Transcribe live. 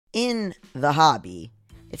in the hobby,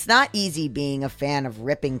 it's not easy being a fan of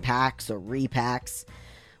ripping packs or repacks.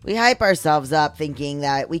 We hype ourselves up thinking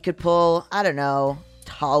that we could pull, I don't know,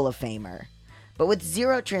 Hall of Famer. But with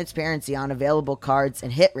zero transparency on available cards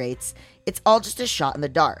and hit rates, it's all just a shot in the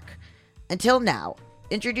dark. Until now,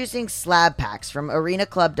 introducing slab packs from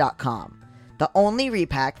arenaclub.com. The only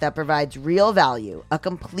repack that provides real value, a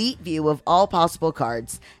complete view of all possible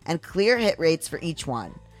cards, and clear hit rates for each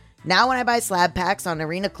one. Now when I buy slab packs on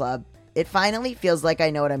Arena Club, it finally feels like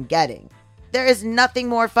I know what I'm getting. There is nothing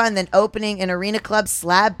more fun than opening an Arena Club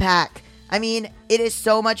slab pack. I mean, it is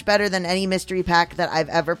so much better than any mystery pack that I've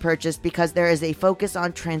ever purchased because there is a focus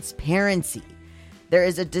on transparency. There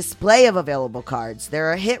is a display of available cards.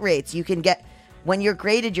 There are hit rates you can get. When you're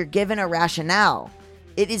graded, you're given a rationale.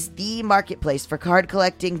 It is the marketplace for card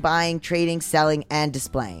collecting, buying, trading, selling, and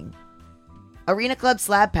displaying. Arena Club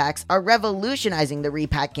slab packs are revolutionizing the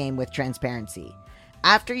repack game with transparency.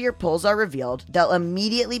 After your pulls are revealed, they'll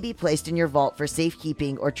immediately be placed in your vault for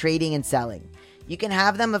safekeeping or trading and selling. You can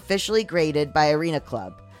have them officially graded by Arena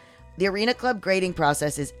Club. The Arena Club grading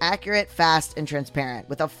process is accurate, fast, and transparent,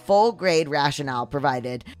 with a full grade rationale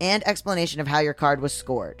provided and explanation of how your card was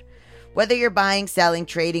scored. Whether you're buying, selling,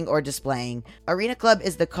 trading, or displaying, Arena Club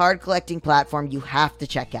is the card collecting platform you have to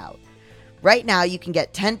check out. Right now, you can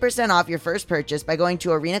get 10% off your first purchase by going to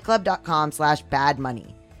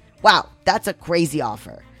arenaclub.com/badmoney. Wow, that's a crazy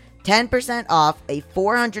offer. 10% off a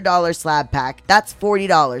 $400 slab pack, that's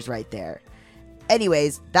 $40 right there.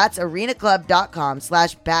 Anyways, that's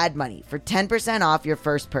arenaclub.com/badmoney for 10% off your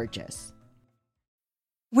first purchase.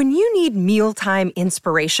 When you need mealtime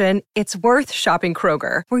inspiration, it's worth shopping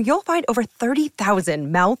Kroger, where you'll find over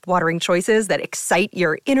 30,000 mouth-watering choices that excite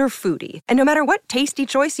your inner foodie. And no matter what tasty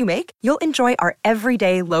choice you make, you'll enjoy our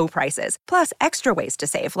everyday low prices, plus extra ways to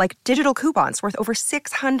save, like digital coupons worth over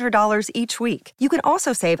 $600 each week. You can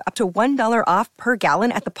also save up to $1 off per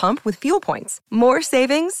gallon at the pump with fuel points. More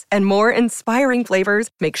savings and more inspiring flavors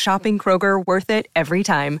make shopping Kroger worth it every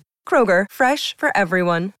time. Kroger, fresh for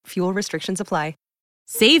everyone. Fuel restrictions apply.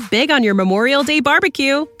 Save big on your Memorial Day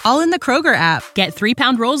barbecue, all in the Kroger app. Get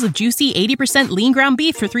 3-pound rolls of juicy 80% lean ground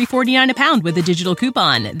beef for $3.49 a pound with a digital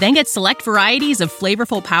coupon. Then get select varieties of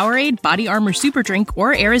flavorful Powerade, Body Armor Super Drink,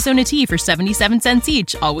 or Arizona tea for 77 cents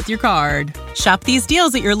each, all with your card. Shop these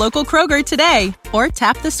deals at your local Kroger today, or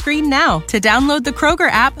tap the screen now to download the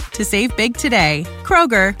Kroger app to save big today.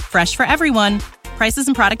 Kroger, fresh for everyone. Prices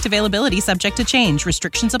and product availability subject to change.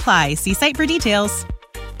 Restrictions apply. See site for details.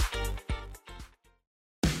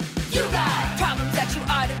 You got problems that you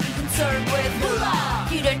ought to be concerned with. Moolah.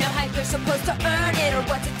 You don't know how you're supposed to earn it, or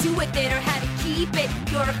what to do with it, or how to keep it.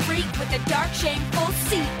 You're a freak with a dark, shameful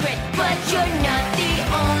secret, but you're not the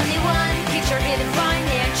only one. Get your hidden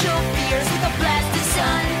financial fears with a blast of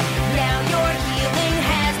sun. Now your healing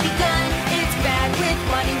has begun. It's Bad with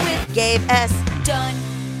Money with Gabe S. Dunn.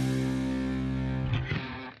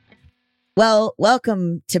 Well,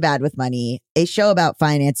 welcome to Bad with Money, a show about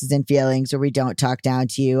finances and feelings where we don't talk down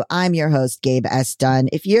to you. I'm your host, Gabe S. Dunn.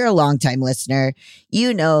 If you're a longtime listener,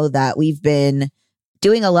 you know that we've been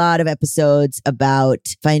doing a lot of episodes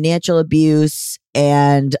about financial abuse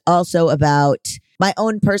and also about my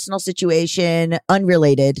own personal situation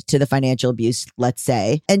unrelated to the financial abuse, let's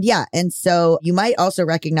say. And so you might also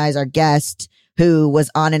recognize our guest who was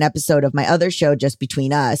on an episode of my other show, Just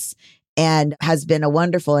Between Us, and has been a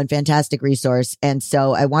wonderful and fantastic resource. And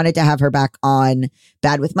so I wanted to have her back on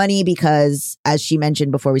Bad with Money because, as she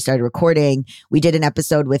mentioned before we started recording, we did an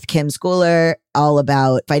episode with Kim Schooler all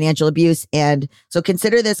about financial abuse. And so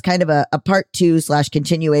consider this kind of a part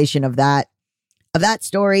 2/continuation of that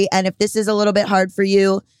story. And if this is a little bit hard for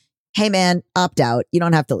you, hey man, opt out. You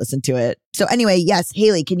don't have to listen to it. So anyway, yes,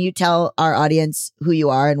 Hayley, can you tell our audience who you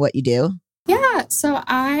are and what you do? Yeah, so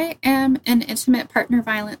I am an intimate partner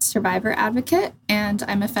violence survivor advocate, and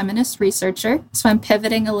I'm a feminist researcher. So I'm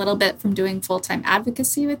pivoting a little bit from doing full-time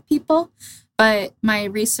advocacy with people, but my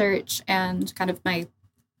research and kind of my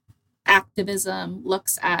activism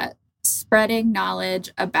looks at spreading knowledge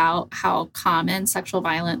about how common sexual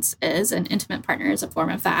violence is, and intimate partner is a form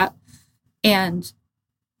of that, and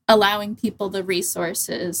allowing people the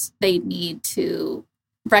resources they need to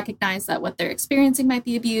recognize that what they're experiencing might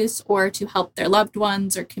be abuse, or to help their loved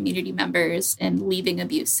ones or community members in leaving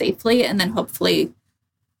abuse safely, and then hopefully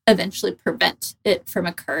eventually prevent it from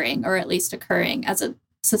occurring, or at least occurring as a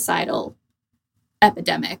societal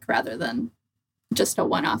epidemic rather than just a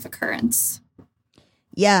one-off occurrence.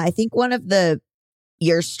 Yeah, I think one of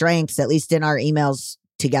your strengths, at least in our emails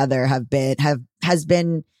together, has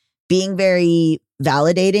been being very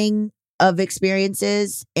validating of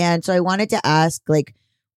experiences. And so I wanted to ask, like,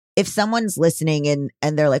 if someone's listening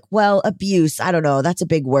and they're like, well, abuse, I don't know, that's a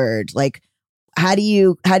big word. Like, how do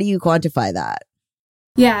you quantify that?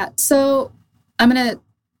 Yeah. So I'm going to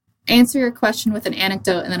answer your question with an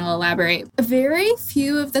anecdote and then I'll elaborate. Very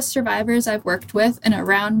few of the survivors I've worked with in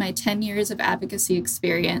around my 10 years of advocacy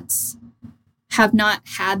experience have not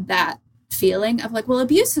had that feeling of like, well,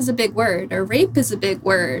 abuse is a big word or rape is a big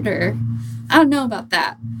word or I don't know about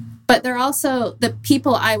that. But they're also the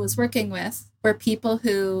people I was working with were people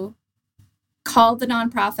who called the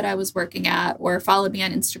nonprofit I was working at or followed me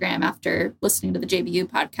on Instagram after listening to the JBU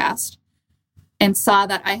podcast and saw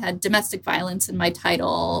that I had domestic violence in my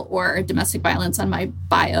title or domestic violence on my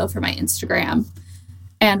bio for my Instagram.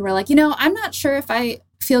 And we're like, I'm not sure if I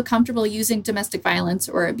feel comfortable using domestic violence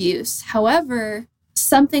or abuse. However,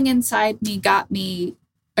 something inside me got me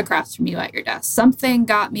across from you at your desk. Something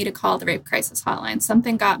got me to call the rape crisis hotline.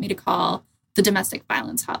 Something got me to call the domestic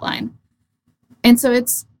violence hotline. And so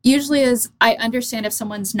it's usually as I understand if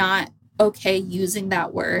someone's not okay using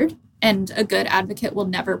that word, and a good advocate will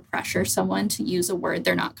never pressure someone to use a word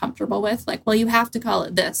they're not comfortable with. Like, well, you have to call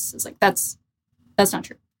it this. It's like, that's not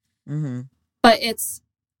true. Mm-hmm. But it's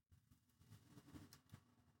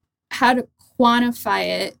how to quantify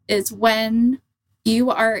it is when you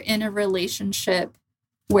are in a relationship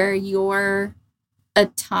where your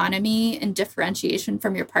autonomy and differentiation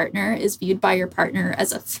from your partner is viewed by your partner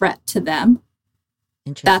as a threat to them.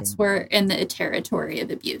 That's where in the territory of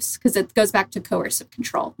abuse, because it goes back to coercive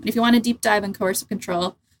control. And if you want to deep dive in coercive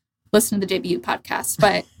control, listen to the JBU podcast,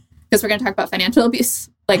 but because we're going to talk about financial abuse,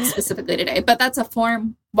 like specifically today, but that's a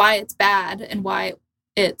form why it's bad and why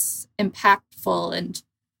it's impactful and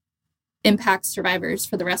impacts survivors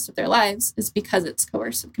for the rest of their lives is because it's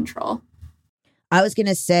coercive control. I was going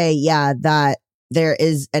to say, yeah, that there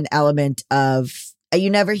is an element of, you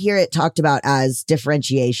never hear it talked about as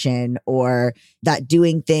differentiation or that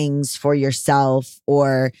doing things for yourself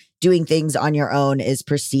or doing things on your own is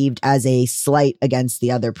perceived as a slight against the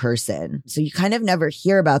other person. So you kind of never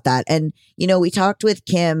hear about that. And, we talked with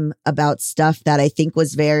Kim about stuff that I think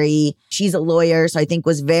was she's a lawyer, so I think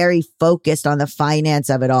was very focused on the finance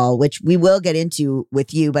of it all, which we will get into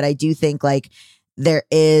with you. But I do think like there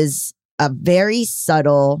is a very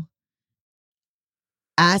subtle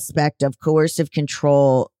aspect of coercive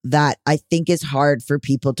control that I think is hard for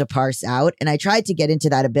people to parse out. And I tried to get into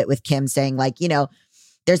that a bit with Kim saying like,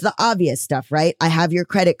 there's the obvious stuff, right? I have your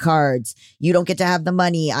credit cards. You don't get to have the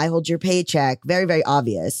money. I hold your paycheck. Very, very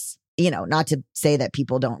obvious. Not to say that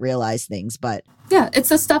people don't realize things, but yeah, it's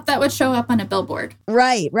the stuff that would show up on a billboard.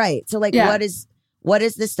 Right. So like, yeah. What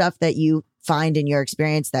is the stuff that you find in your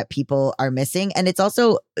experience that people are missing? And it's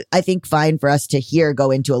also, I think, fine for us to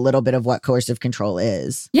go into a little bit of what coercive control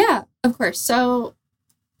is. Yeah, of course. So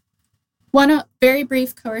one very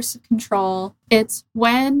brief coercive control, it's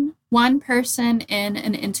when one person in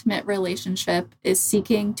an intimate relationship is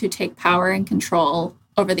seeking to take power and control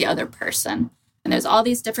over the other person. And there's all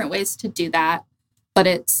these different ways to do that, but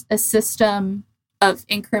it's a system of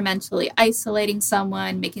incrementally isolating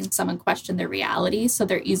someone, making someone question their reality so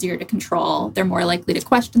they're easier to control. They're more likely to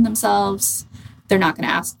question themselves. They're not going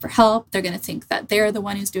to ask for help. They're going to think that they're the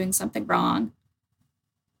one who's doing something wrong.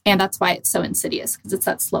 And that's why it's so insidious, because it's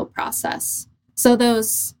that slow process. So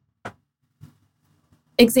those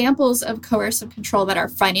examples of coercive control that are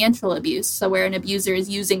financial abuse, so where an abuser is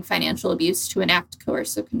using financial abuse to enact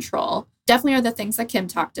coercive control, definitely are the things that Kim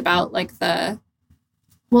talked about, like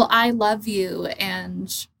well, I love you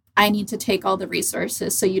and I need to take all the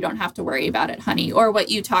resources so you don't have to worry about it, honey. Or what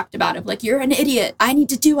you talked about of like, you're an idiot. I need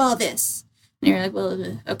to do all this. And you're like,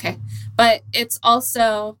 well, okay. But it's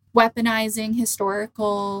also weaponizing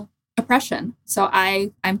historical oppression. So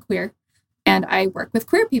I'm queer and I work with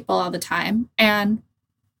queer people all the time. And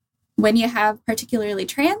when you have particularly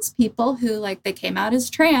trans people who like they came out as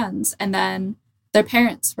trans and then their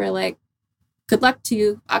parents were like, good luck to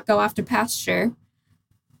you, I'll go off to pasture,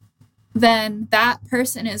 then that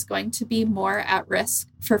person is going to be more at risk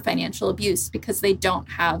for financial abuse because they don't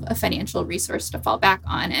have a financial resource to fall back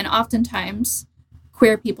on. And oftentimes,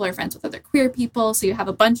 queer people are friends with other queer people. So you have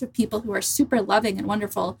a bunch of people who are super loving and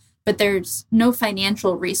wonderful, but there's no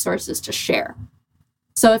financial resources to share.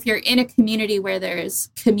 So if you're in a community where there's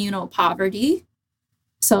communal poverty,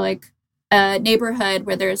 so like a neighborhood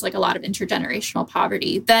where there's like a lot of intergenerational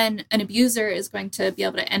poverty, then an abuser is going to be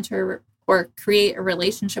able to enter or create a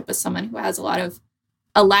relationship with someone who has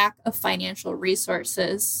a lack of financial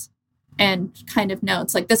resources and kind of know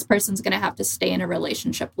it's like this person's going to have to stay in a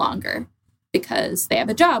relationship longer because they have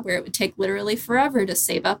a job where it would take literally forever to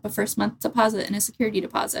save up a first month deposit and a security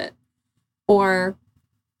deposit, or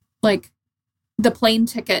like the plane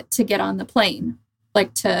ticket to get on the plane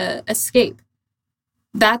like to escape.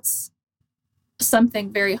 That's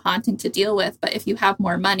something very haunting to deal with. But if you have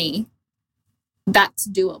more money, that's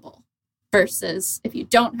doable. Versus if you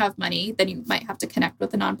don't have money, then you might have to connect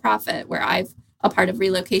with a nonprofit, where a part of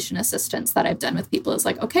relocation assistance that I've done with people is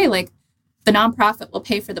like, okay, like the nonprofit will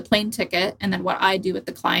pay for the plane ticket. And then what I do with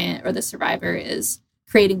the client or the survivor is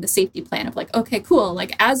creating the safety plan of like, okay, cool.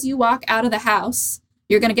 Like as you walk out of the house,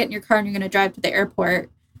 you're going to get in your car and you're going to drive to the airport.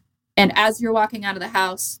 And as you're walking out of the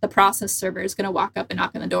house, the process server is going to walk up and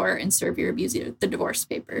knock on the door and serve your abuser the divorce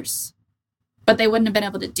papers. But they wouldn't have been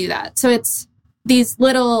able to do that. So it's these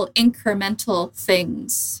little incremental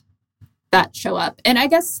things that show up. And I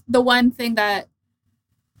guess the one thing that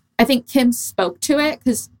I think Kim spoke to it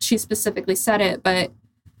because she specifically said it, but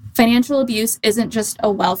financial abuse isn't just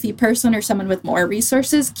a wealthy person or someone with more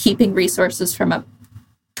resources keeping resources from a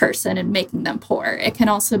person and making them poor. It can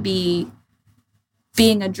also be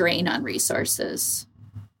being a drain on resources.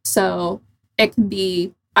 So it can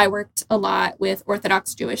be, I worked a lot with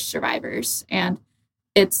Orthodox Jewish survivors, and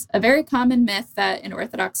it's a very common myth that in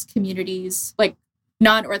Orthodox communities, like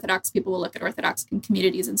non-Orthodox people will look at Orthodox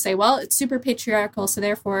communities and say, well, it's super patriarchal, so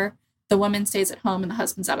therefore the woman stays at home and the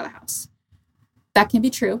husband's out of the house. That can be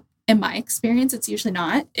true. In my experience, it's usually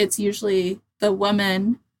not. It's usually the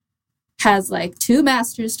woman has like 2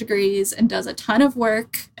 master's degrees and does a ton of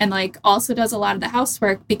work and like also does a lot of the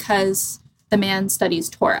housework because the man studies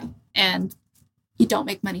Torah and you don't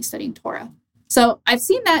make money studying Torah. So I've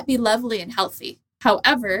seen that be lovely and healthy.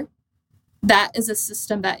 However, that is a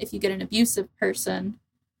system that if you get an abusive person,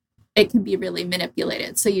 it can be really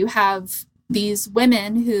manipulated. So you have these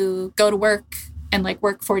women who go to work and like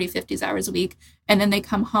work 40, 50 hours a week, and then they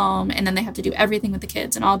come home and then they have to do everything with the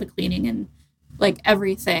kids and all the cleaning and like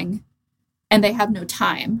everything, and they have no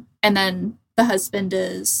time. And then the husband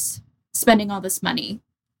is spending all this money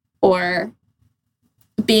or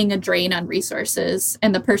being a drain on resources,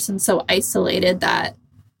 and the person's so isolated that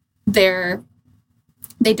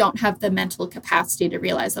they don't have the mental capacity to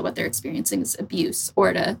realize that what they're experiencing is abuse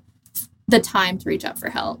or the time to reach out for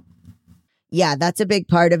help. Yeah, that's a big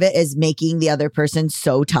part of it, is making the other person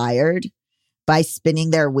so tired by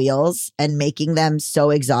spinning their wheels and making them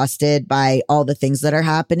so exhausted by all the things that are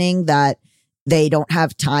happening that they don't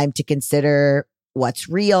have time to consider what's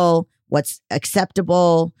real, what's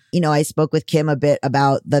acceptable. You know, I spoke with Kim a bit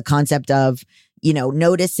about the concept of, you know,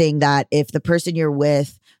 noticing that if the person you're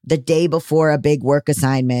with the day before a big work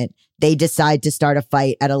assignment, they decide to start a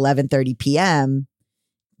fight at 11:30 p.m.,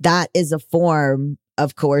 that is a form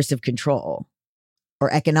of coercive control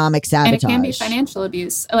or economic sabotage. And it can be financial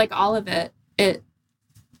abuse, like all of it.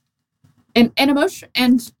 And emotion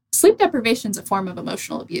and sleep deprivation is a form of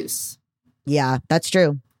emotional abuse. Yeah, that's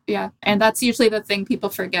true. Yeah. And that's usually the thing people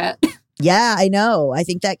forget. Yeah, I know. I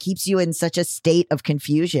think that keeps you in such a state of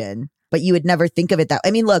confusion, but you would never think of it that.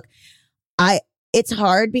 I mean, look, it's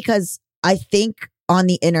hard because I think on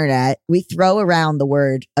the internet, we throw around the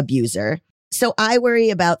word abuser. So I worry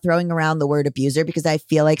about throwing around the word abuser because I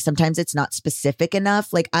feel like sometimes it's not specific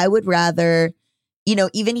enough. Like I would rather, you know,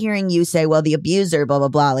 even hearing you say, well, the abuser, blah, blah,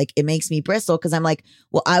 blah, like it makes me bristle because I'm like,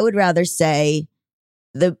 well, I would rather say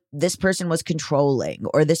this person was controlling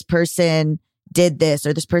or this person did this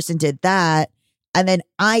or this person did that. And then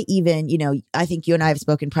I even, you know, I think you and I have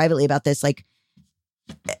spoken privately about this. Like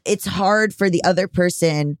it's hard for the other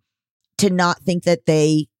person to not think that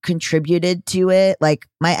they contributed to it. Like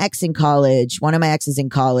my ex in college, one of my exes in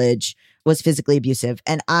college was physically abusive.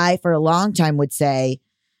 And I, for a long time would say,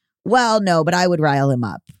 well, no, but I would rile him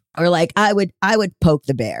up or like I would poke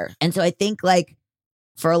the bear. And so I think like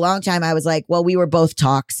for a long time I was like, well, we were both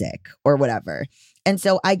toxic or whatever. And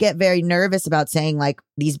so I get very nervous about saying like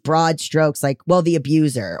these broad strokes, like, well, the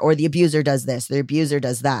abuser or the abuser does this, the abuser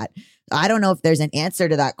does that. I don't know if there's an answer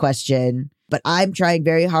to that question, but I'm trying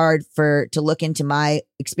very hard to look into my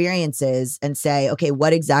experiences and say, okay,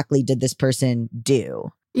 what exactly did this person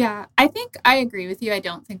do? Yeah, I think I agree with you. I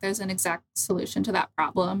don't think there's an exact solution to that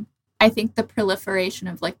problem. I think the proliferation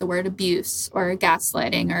of like the word abuse or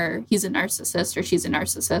gaslighting or he's a narcissist or she's a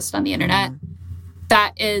narcissist on the internet,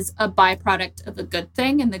 that is a byproduct of a good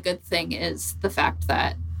thing. And the good thing is the fact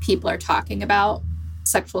that people are talking about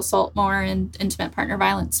sexual assault more and intimate partner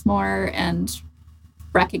violence more and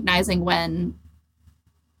recognizing when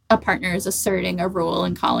a partner is asserting a rule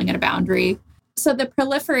and calling it a boundary. So the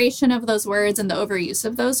proliferation of those words and the overuse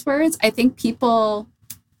of those words, I think people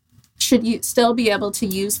should still be able to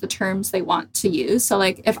use the terms they want to use. So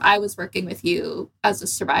like if I was working with you as a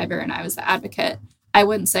survivor and I was the advocate, I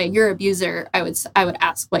wouldn't say you're an abuser. I would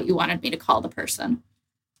ask what you wanted me to call the person.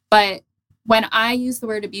 But when I use the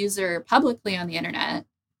word abuser publicly on the internet,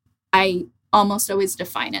 I almost always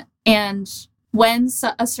define it. And when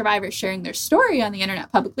a survivor is sharing their story on the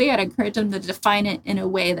internet publicly, I'd encourage them to define it in a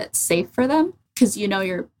way that's safe for them, because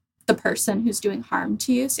you're the person who's doing harm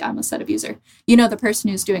to you. See, I almost said abuser. The person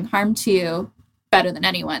who's doing harm to you better than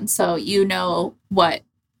anyone. So what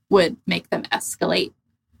would make them escalate.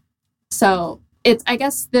 So I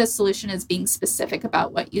guess the solution is being specific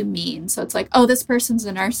about what you mean. So it's like, oh, this person's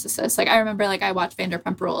a narcissist. Like, I remember, I watched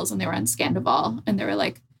Vanderpump Rules and they were on Scandival and they were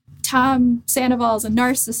like, Tom Sandoval's a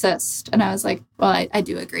narcissist. And I was like, well, I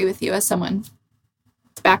do agree with you as someone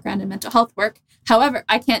with background in mental health work. However,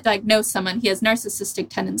 I can't diagnose someone. He has narcissistic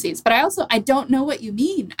tendencies. But I don't know what you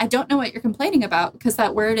mean. I don't know what you're complaining about, because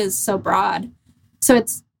that word is so broad. So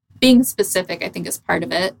it's being specific, I think, is part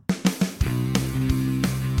of it.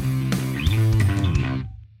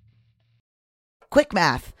 Quick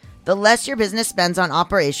math. The less your business spends on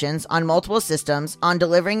operations, on multiple systems, on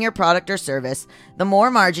delivering your product or service, the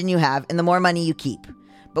more margin you have and the more money you keep.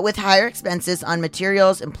 But with higher expenses on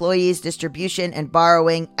materials, employees, distribution, and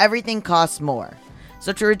borrowing, everything costs more.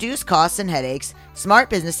 So to reduce costs and headaches,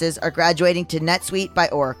 smart businesses are graduating to NetSuite by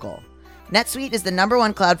Oracle. NetSuite is the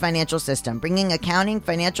 #1 cloud financial system, bringing accounting,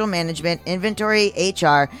 financial management, inventory,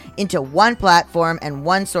 HR into one platform and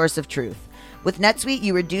one source of truth. With NetSuite,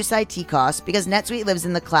 you reduce IT costs because NetSuite lives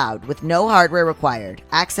in the cloud with no hardware required,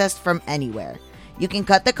 accessed from anywhere. You can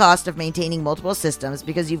cut the cost of maintaining multiple systems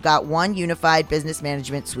because you've got one unified business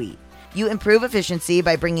management suite. You improve efficiency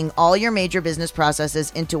by bringing all your major business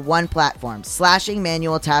processes into one platform, slashing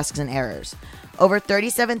manual tasks and errors. Over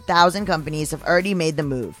 37,000 companies have already made the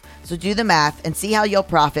move, so do the math and see how you'll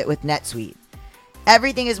profit with NetSuite.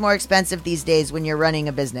 Everything is more expensive these days when you're running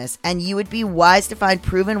a business, and you would be wise to find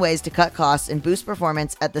proven ways to cut costs and boost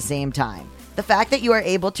performance at the same time. The fact that you are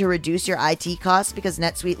able to reduce your IT costs because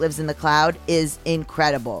NetSuite lives in the cloud is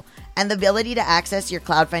incredible, and the ability to access your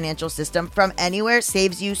cloud financial system from anywhere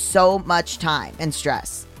saves you so much time and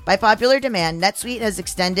stress. By popular demand, NetSuite has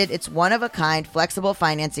extended its one-of-a-kind flexible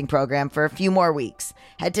financing program for a few more weeks.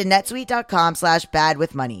 Head to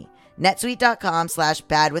netsuite.com/badwithmoney.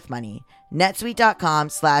 netsuite.com/badwithmoney.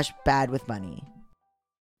 netsuite.com/badwithmoney.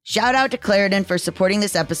 Shout out to Claritin for supporting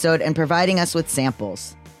this episode and providing us with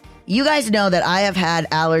samples. You guys know that I have had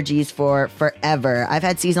allergies for forever. I've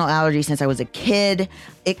had seasonal allergies since I was a kid.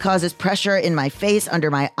 It causes pressure in my face, under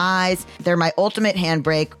my eyes. They're my ultimate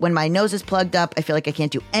handbrake. When my nose is plugged up, I feel like I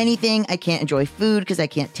can't do anything. I can't enjoy food because I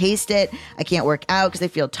can't taste it. I can't work out because I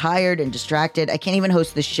feel tired and distracted. I can't even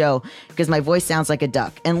host this show because my voice sounds like a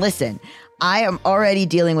duck. And listen, I am already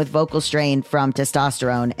dealing with vocal strain from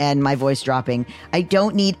testosterone and my voice dropping. I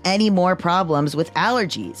don't need any more problems with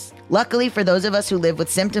allergies. Luckily, for those of us who live with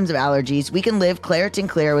symptoms of allergies, we can live Claritin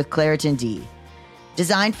Clear with Claritin D.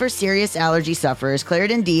 Designed for serious allergy sufferers,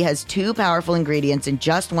 Claritin D has 2 powerful ingredients in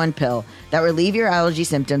just one pill that relieve your allergy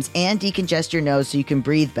symptoms and decongest your nose so you can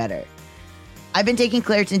breathe better. I've been taking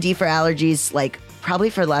Claritin D for allergies probably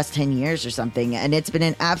for the last 10 years or something, and it's been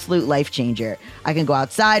an absolute life changer. I can go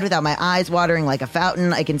outside without my eyes watering like a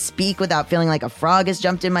fountain. I can speak without feeling like a frog has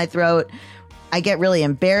jumped in my throat. I get really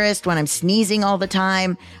embarrassed when I'm sneezing all the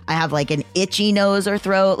time. I have an itchy nose or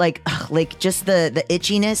throat. Just the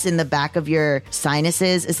itchiness in the back of your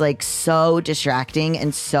sinuses is so distracting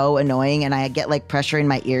and so annoying, and I get pressure in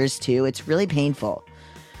my ears too. It's really painful.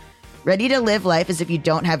 Ready to live life as if you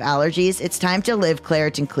don't have allergies? It's time to live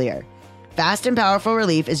Claritin Clear. Fast and powerful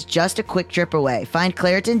relief is just a quick trip away. Find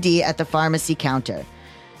Claritin D at the pharmacy counter.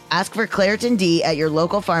 Ask for Claritin D at your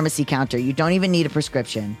local pharmacy counter. You don't even need a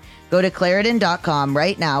prescription. Go to Claritin.com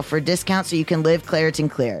right now for a discount so you can live Claritin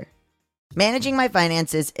Clear. Managing my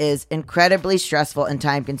finances is incredibly stressful and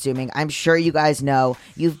time-consuming. I'm sure you guys know.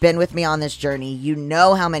 You've been with me on this journey. You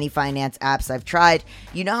know how many finance apps I've tried.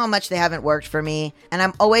 You know how much they haven't worked for me. And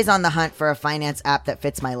I'm always on the hunt for a finance app that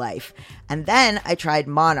fits my life. And then I tried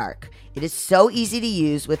Monarch. It is so easy to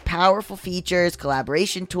use with powerful features,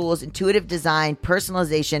 collaboration tools, intuitive design,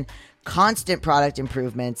 personalization, constant product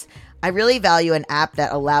improvements. I really value an app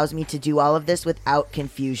that allows me to do all of this without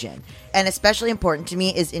confusion. And especially important to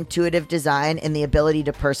me is intuitive design and the ability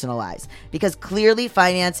to personalize, because clearly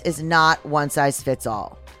finance is not one size fits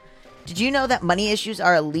all. Did you know that money issues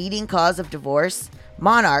are a leading cause of divorce?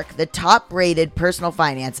 Monarch, the top-rated personal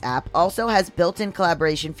finance app, also has built-in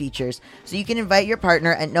collaboration features so you can invite your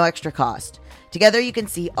partner at no extra cost. Together, you can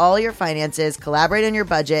see all your finances, collaborate on your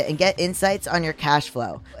budget, and get insights on your cash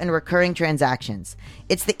flow and recurring transactions.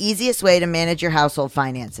 It's the easiest way to manage your household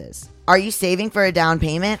finances. Are you saving for a down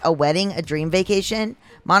payment, a wedding, a dream vacation?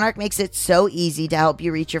 Monarch makes it so easy to help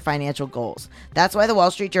you reach your financial goals. That's why the Wall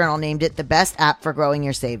Street Journal named it the best app for growing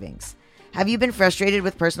your savings. Have you been frustrated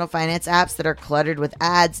with personal finance apps that are cluttered with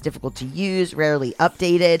ads, difficult to use, rarely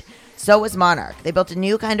updated? So was Monarch. They built a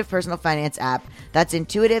new kind of personal finance app that's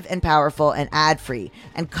intuitive and powerful and ad-free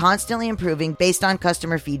and constantly improving based on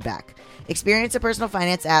customer feedback. Experience a personal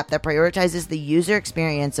finance app that prioritizes the user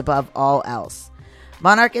experience above all else.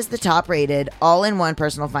 Monarch is the top-rated, all-in-one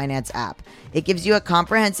personal finance app. It gives you a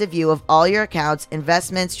comprehensive view of all your accounts,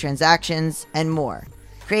 investments, transactions, and more.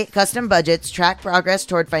 Create custom budgets, track progress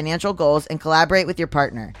toward financial goals, and collaborate with your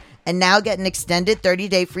partner. And now get an extended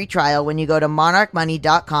 30-day free trial when you go to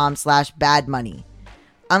monarchmoney.com/badmoney.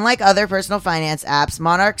 Unlike other personal finance apps,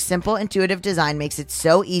 Monarch's simple, intuitive design makes it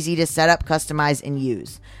so easy to set up, customize, and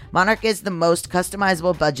use. Monarch is the most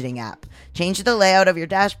customizable budgeting app. Change the layout of your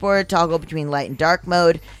dashboard, toggle between light and dark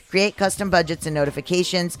mode, create custom budgets and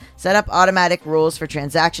notifications, set up automatic rules for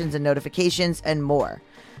transactions and notifications, and more.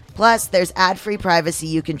 Plus, there's ad-free privacy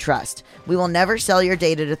you can trust. We will never sell your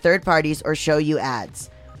data to third parties or show you ads.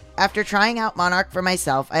 After trying out Monarch for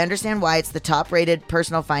myself, I understand why it's the top-rated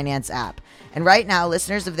personal finance app. And right now,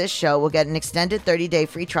 listeners of this show will get an extended 30-day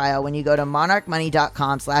free trial when you go to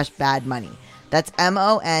monarchmoney.com/badmoney. That's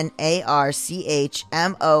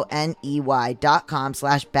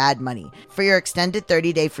monarchmoney.com/badmoney for your extended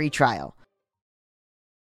 30-day free trial.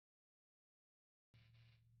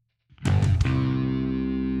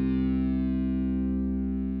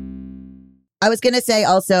 I was going to say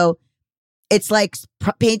also, it's like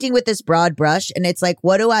painting with this broad brush, and it's like,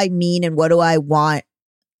 what do I mean and what do I want?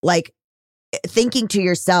 Like, thinking to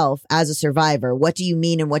yourself as a survivor, what do you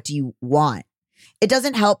mean and what do you want? It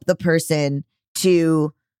doesn't help the person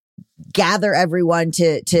to gather everyone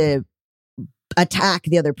to attack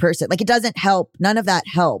the other person. Like, it doesn't help. None of that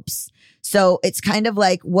helps. So it's kind of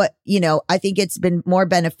like what, I think it's been more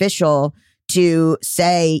beneficial to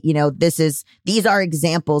say, these are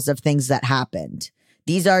examples of things that happened.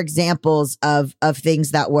 These are examples of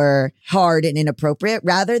things that were hard and inappropriate,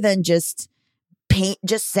 rather than just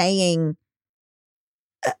saying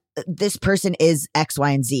this person is X,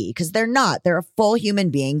 Y, and Z, because they're not. They're a full human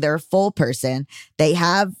being. They're a full person. They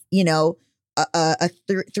have, a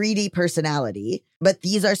 3D personality. But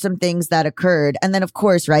these are some things that occurred. And then, of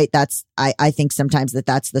course, right, I think sometimes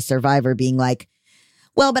that's the survivor being like,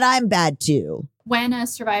 well, but I'm bad too. When a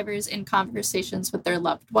survivor is in conversations with their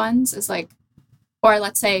loved ones, is like, or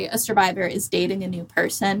let's say a survivor is dating a new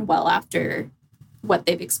person well after what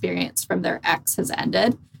they've experienced from their ex has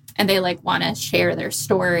ended, and they like want to share their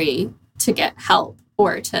story to get help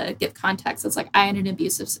or to give context. It's like, I had an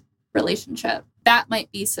abusive relationship. That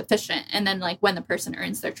might be sufficient. And then like when the person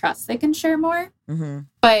earns their trust, they can share more. Mm-hmm.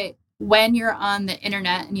 But when you're on the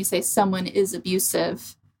internet and you say someone is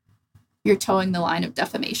abusive, you're towing the line of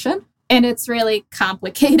defamation. And it's really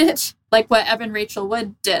complicated. Like what Evan Rachel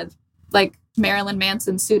Wood did, like Marilyn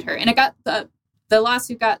Manson sued her. And it got the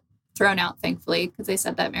lawsuit got thrown out, thankfully, because they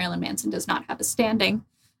said that Marilyn Manson does not have a standing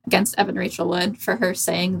against Evan Rachel Wood for her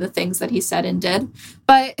saying the things that he said and did.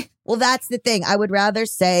 But well, that's the thing. I would rather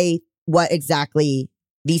say what exactly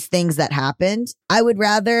these things that happened. I would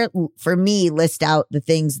rather, for me, list out the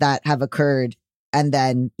things that have occurred and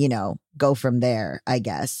then, go from there, I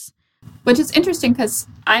guess. Which is interesting because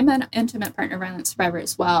I'm an intimate partner violence survivor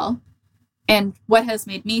as well. And what has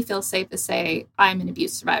made me feel safe is say I'm an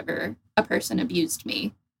abuse survivor, a person abused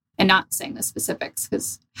me, and not saying the specifics,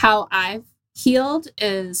 because how I've healed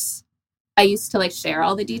is I used to like share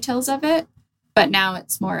all the details of it, but now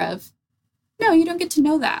it's more of, no, you don't get to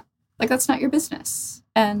know that. Like, that's not your business.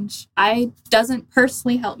 And I doesn't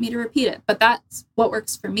personally help me to repeat it, but that's what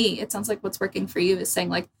works for me. It sounds like what's working for you is saying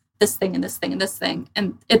like this thing and this thing and this thing.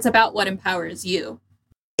 And it's about what empowers you.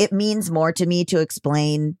 It means more to me to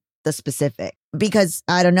explain the specific because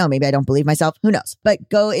I don't know, maybe I don't believe myself. Who knows? But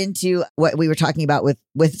go into what we were talking about with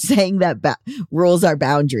saying that rules are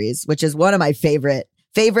boundaries, which is one of my favorite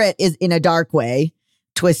is in a dark way,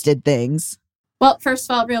 twisted things. Well, first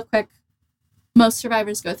of all, real quick, most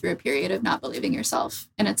survivors go through a period of not believing yourself,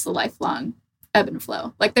 and it's a lifelong ebb and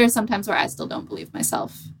flow. Like there's sometimes where I still don't believe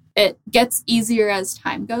myself. It gets easier as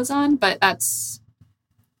time goes on, but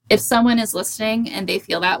if someone is listening and they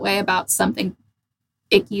feel that way about something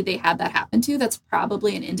icky they had that happen to, that's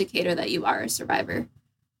probably an indicator that you are a survivor,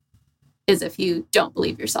 is if you don't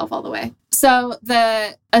believe yourself all the way. So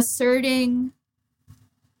the asserting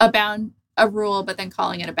a rule, but then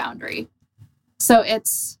calling it a boundary. So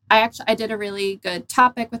I did a really good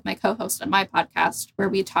topic with my co-host on my podcast where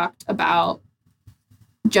we talked about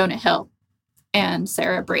Jonah Hill and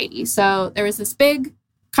Sarah Brady. So there was this big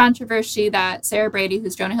controversy that Sarah Brady,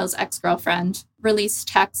 who's Jonah Hill's ex-girlfriend, released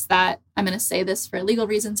texts that, I'm going to say this for legal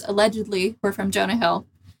reasons, allegedly were from Jonah Hill.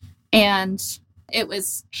 And it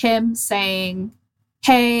was him saying,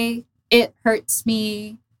 hey, it hurts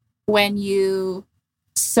me when you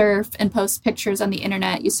surf and post pictures on the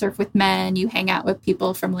internet. You surf with men, you hang out with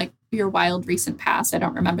people from like your wild recent past. I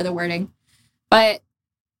don't remember the wording, but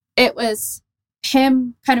it was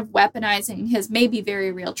him kind of weaponizing his maybe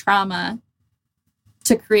very real trauma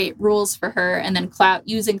to create rules for her, and then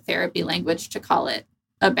using therapy language to call it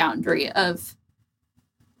a boundary of,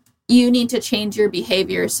 you need to change your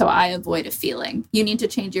behavior so I avoid a feeling. You need to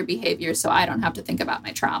change your behavior so I don't have to think about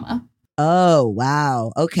my trauma. Oh,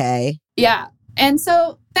 wow. Okay. Yeah. And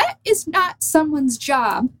so that is not someone's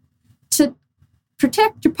job to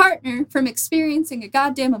protect your partner from experiencing a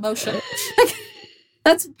goddamn emotion. Like,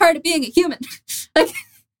 that's part of being a human. Like,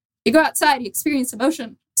 you go outside, you experience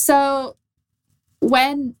emotion. So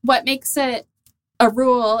what makes it a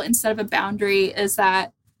rule instead of a boundary is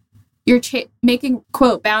that you're making,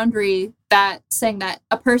 quote, boundary that saying that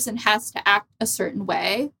a person has to act a certain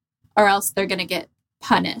way or else they're going to get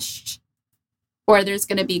punished or there's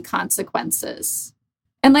going to be consequences.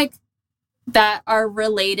 And like that are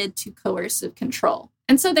related to coercive control.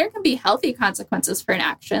 And so there can be healthy consequences for an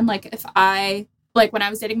action. Like when I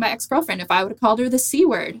was dating my ex-girlfriend, if I would have called her the C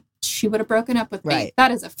word, she would have broken up with me.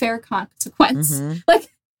 That is a fair consequence. Mm-hmm.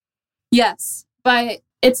 Like, yes, but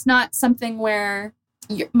it's not something where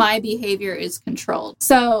my behavior is controlled.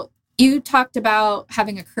 So you talked about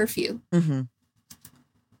having a curfew. Mm-hmm.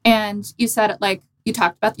 And you said it like, you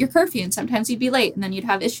talked about your curfew and sometimes you'd be late and then you'd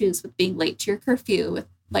have issues with being late to your curfew with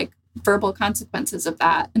like verbal consequences of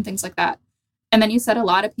that and things like that. And then you said a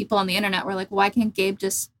lot of people on the internet were like, why can't Gabe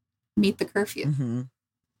just meet the curfew? Mm-hmm.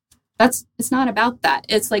 It's not about that.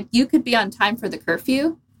 It's like you could be on time for the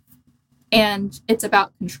curfew and it's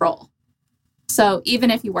about control. So even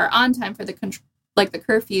if you were on time for the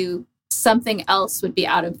curfew, something else would be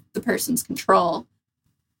out of the person's control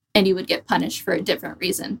and you would get punished for a different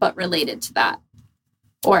reason, but related to that.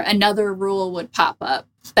 Or another rule would pop up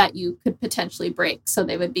that you could potentially break, so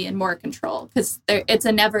they would be in more control. Because it's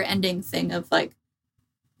a never-ending thing of, like,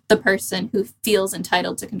 the person who feels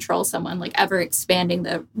entitled to control someone, like, ever expanding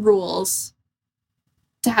the rules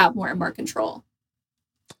to have more and more control.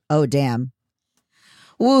 Oh, damn.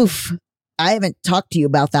 Woof. I haven't talked to you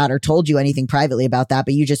about that or told you anything privately about that,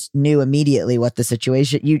 but you just knew immediately what the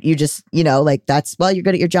situation, you just, like that's, well, you're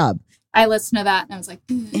good at your job. I listened to that and I was like,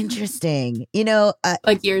 interesting.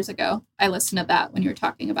 Like years ago, I listened to that when you were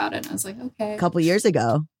talking about it and I was like, okay. A couple years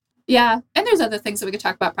ago. Yeah. And there's other things that we could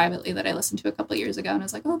talk about privately that I listened to a couple years ago and I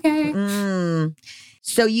was like, okay.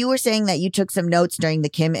 So you were saying that you took some notes during the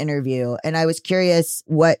Kim interview and I was curious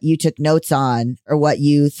what you took notes on or what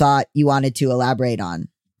you thought you wanted to elaborate on.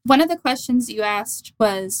 One of the questions you asked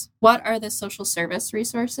was, what are the social service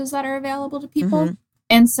resources that are available to people? Mm-hmm.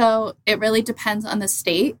 And so it really depends on the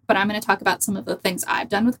state, but I'm going to talk about some of the things I've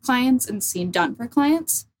done with clients and seen done for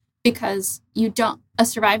clients, because a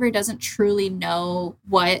survivor doesn't truly know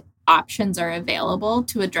what options are available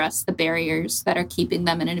to address the barriers that are keeping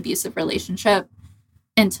them in an abusive relationship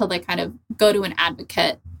until they kind of go to an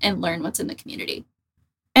advocate and learn what's in the community.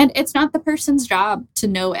 And it's not the person's job to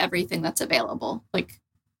know everything that's available. Like,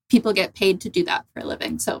 people get paid to do that for a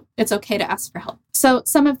living. So it's okay to ask for help. So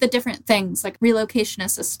some of the different things like relocation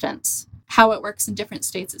assistance, how it works in different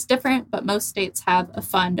states is different, but most states have a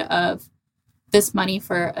fund of this money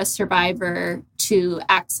for a survivor to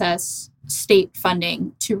access state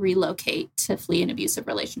funding to relocate to flee an abusive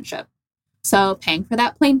relationship. So paying for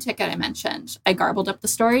that plane ticket I mentioned, I garbled up the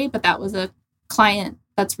story, but that was a client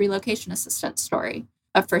that's relocation assistance story.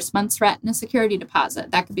 A first month's rent and a security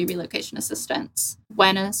deposit. That could be relocation assistance.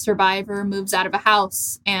 When a survivor moves out of a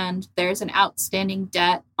house and there's an outstanding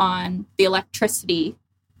debt on the electricity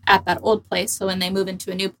at that old place, so when they move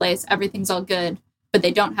into a new place, everything's all good, but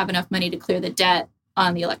they don't have enough money to clear the debt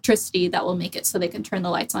on the electricity that will make it so they can turn the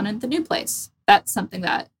lights on in the new place. That's something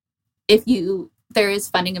that there is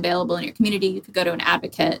funding available in your community, you could go to an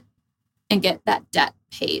advocate and get that debt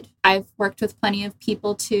paid. I've worked with plenty of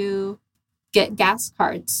people to get gas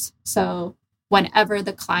cards. So whenever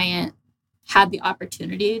the client had the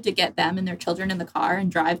opportunity to get them and their children in the car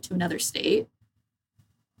and drive to another state,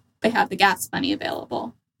 they have the gas money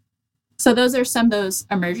available. So those are some of those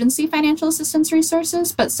emergency financial assistance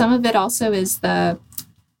resources, but some of it also is the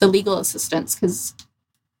legal assistance, because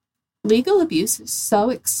legal abuse is so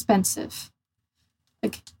expensive.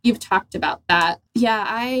 Like, you've talked about that.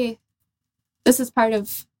 Yeah, this is part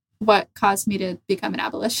of what caused me to become an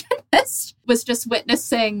abolitionist, was just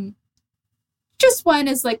witnessing, just one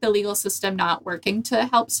is like the legal system not working to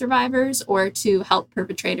help survivors or to help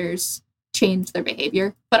perpetrators change their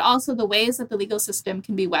behavior, but also the ways that the legal system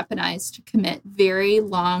can be weaponized to commit very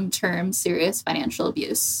long-term serious financial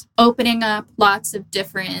abuse, opening up lots of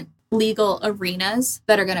different legal arenas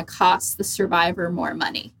that are going to cost the survivor more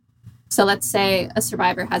money. So let's say a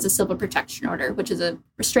survivor has a civil protection order, which is a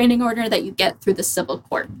restraining order that you get through the civil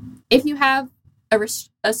court. If you have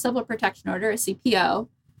a civil protection order, a CPO,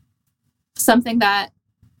 something that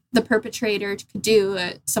the perpetrator could do,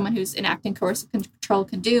 someone who's enacting coercive control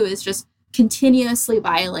can do, is just continuously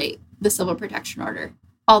violate the civil protection order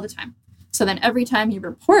all the time. So then every time you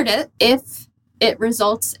report it, if it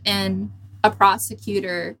results in a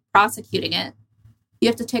prosecutor prosecuting it, you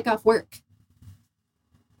have to take off work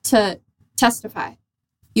to testify.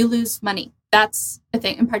 You lose money. That's a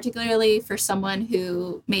thing. And particularly for someone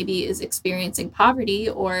who maybe is experiencing poverty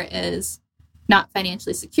or is not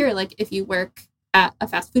financially secure, like if you work at a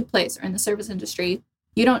fast food place or in the service industry,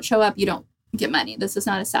 you don't show up, you don't get money. This is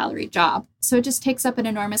not a salaried job. So it just takes up an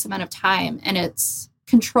enormous amount of time, and it's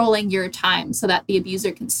controlling your time so that the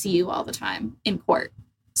abuser can see you all the time in court.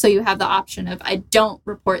 So you have the option of, I don't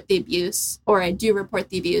report the abuse, or I do report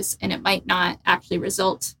the abuse and it might not actually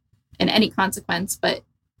result in any consequence, but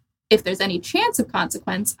if there's any chance of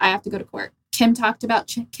consequence, I have to go to court. Kim talked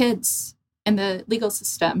about kids in the legal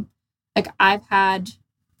system.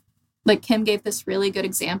 Kim gave this really good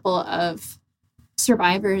example of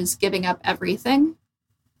survivors giving up everything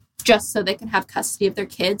just so they can have custody of their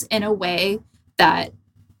kids in a way that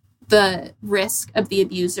the risk of the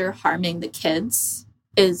abuser harming the kids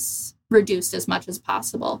is reduced as much as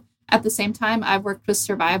possible. At the same time, I've worked with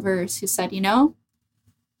survivors who said,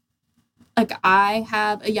 I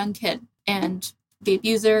have a young kid and the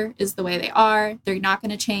abuser is the way they are. They're not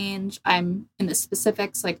going to change. I'm in the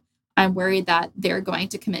specifics, I'm worried that they're going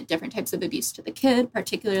to commit different types of abuse to the kid,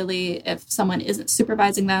 particularly if someone isn't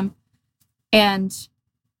supervising them. And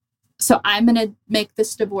so I'm going to make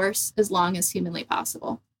this divorce as long as humanly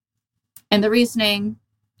possible. And the reasoning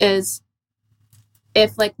is,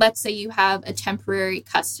 if let's say you have a temporary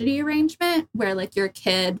custody arrangement where your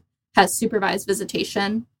kid has supervised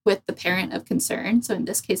visitation with the parent of concern, so in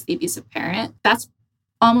this case, the abusive parent, that's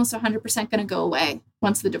almost 100% going to go away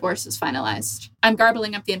once the divorce is finalized. I'm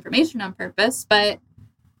garbling up the information on purpose, but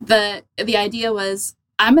the idea was,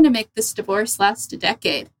 I'm going to make this divorce last a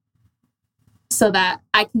decade so that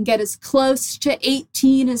I can get as close to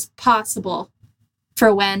 18 as possible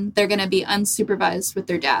for when they're going to be unsupervised with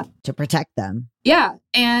their dad. To protect them. Yeah.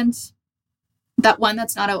 And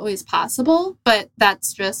that's not always possible, but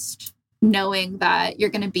that's just knowing that you're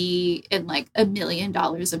going to be in $1 million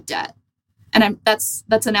of debt. And that's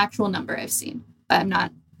an actual number I've seen. I'm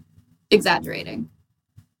not exaggerating.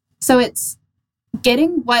 So it's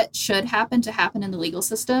getting what should happen to happen in the legal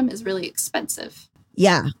system is really expensive.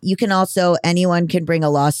 Yeah. You can also, anyone can bring a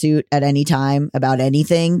lawsuit at any time about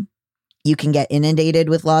anything. You can get inundated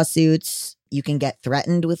with lawsuits. You can get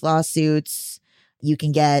threatened with lawsuits. You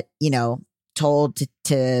can get, told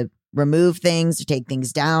to remove things or take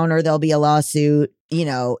things down, or there'll be a lawsuit.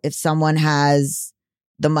 If someone has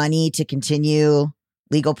the money to continue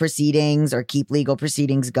legal proceedings or keep legal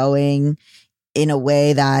proceedings going in a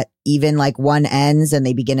way that even one ends and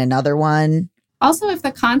they begin another one. Also, if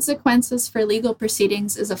the consequences for legal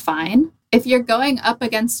proceedings is a fine, if you're going up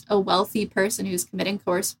against a wealthy person who's committing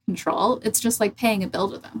coercive control, it's just like paying a bill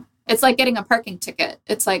to them. It's like getting a parking ticket.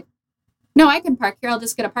 It's like, no, I can park here. I'll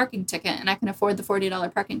just get a parking ticket and I can afford the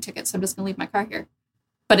 $40 parking ticket. So I'm just going to leave my car here.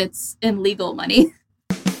 But it's in legal money.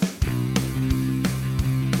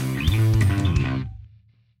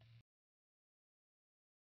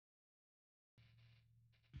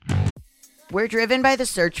 We're driven by the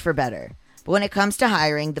search for better. But when it comes to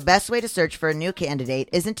hiring, the best way to search for a new candidate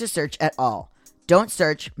isn't to search at all. Don't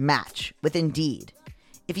search, match with Indeed.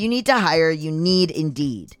 If you need to hire, you need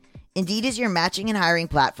Indeed. Indeed is your matching and hiring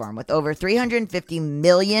platform with over 350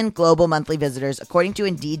 million global monthly visitors, according to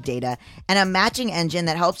Indeed data, and a matching engine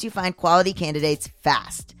that helps you find quality candidates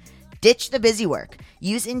fast. Ditch the busy work.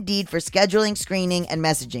 Use Indeed for scheduling, screening, and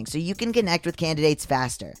messaging so you can connect with candidates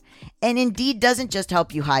faster. And Indeed doesn't just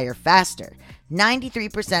help you hire faster.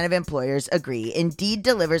 93% of employers agree Indeed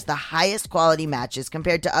delivers the highest quality matches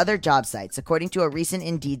compared to other job sites, according to a recent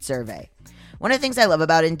Indeed survey. One of the things I love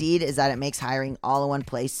about Indeed is that it makes hiring all in one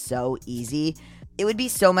place so easy. It would be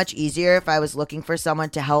so much easier if I was looking for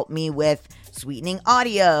someone to help me with sweetening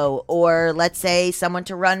audio, or let's say someone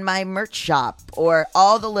to run my merch shop, or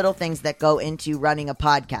all the little things that go into running a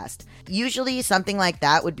podcast. Usually something like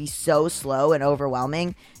that would be so slow and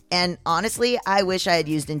overwhelming. And honestly, I wish I had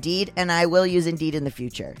used Indeed, and I will use Indeed in the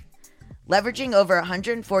future. Leveraging over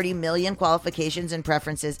 140 million qualifications and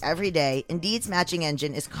preferences every day, Indeed's matching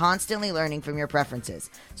engine is constantly learning from your preferences.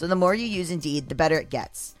 So the more you use Indeed, the better it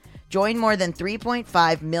gets. Join more than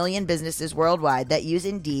 3.5 million businesses worldwide that use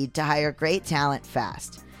Indeed to hire great talent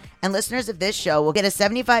fast. And listeners of this show will get a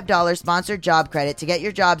 $75 sponsored job credit to get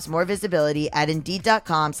your jobs more visibility at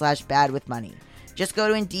Indeed.com/badwithmoney. Just go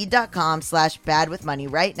to Indeed.com/badwithmoney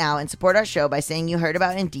right now and support our show by saying you heard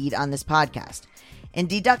about Indeed on this podcast.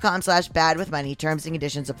 Indeed.com/badwithmoney. Terms and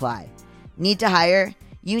conditions apply. Need to hire?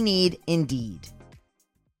 You need Indeed.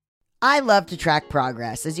 I love to track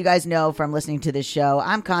progress. As you guys know from listening to this show,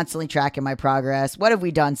 I'm constantly tracking my progress. What have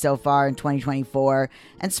we done so far in 2024?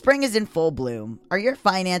 And spring is in full bloom. Are your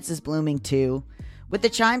finances blooming too? With the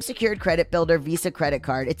Chime Secured Credit Builder Visa Credit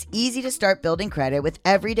Card, it's easy to start building credit with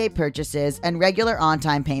everyday purchases and regular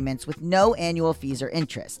on-time payments with no annual fees or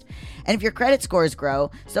interest. And if your credit scores grow,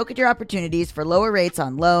 so could your opportunities for lower rates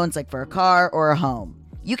on loans like for a car or a home.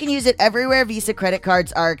 You can use it everywhere Visa credit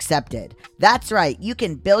cards are accepted. That's right, you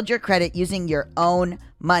can build your credit using your own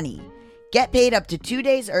money. Get paid up to 2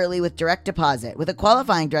 days early with direct deposit. With a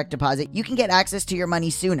qualifying direct deposit, you can get access to your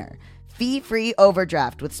money sooner. Fee-free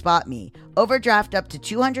overdraft with SpotMe. Overdraft up to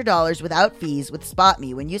 $200 without fees with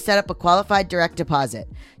SpotMe when you set up a qualified direct deposit.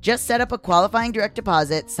 Just set up a qualifying direct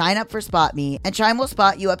deposit, sign up for SpotMe, and Chime will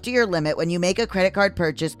spot you up to your limit when you make a credit card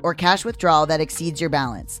purchase or cash withdrawal that exceeds your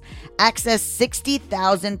balance. Access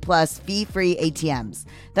 60,000 plus fee-free ATMs.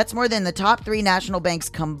 That's more than the top 3 national banks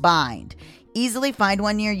combined. Easily find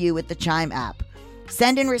one near you with the Chime app.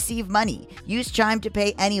 Send and receive money. Use Chime to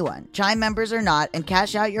pay anyone, Chime members or not, and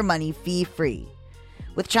cash out your money fee-free.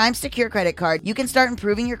 With Chime's secure credit card, you can start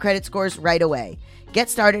improving your credit scores right away. Get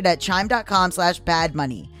started at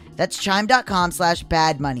chime.com/badmoney. That's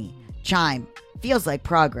chime.com/badmoney. Chime. Feels like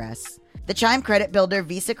progress. The Chime Credit Builder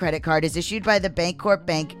Visa Credit Card is issued by the Bancorp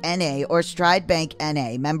Bank N.A. or Stride Bank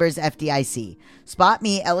N.A., members FDIC.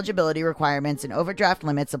 SpotMe eligibility requirements and overdraft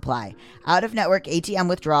limits apply. Out-of-network ATM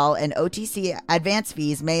withdrawal and OTC advance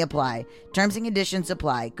fees may apply. Terms and conditions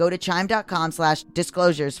apply. Go to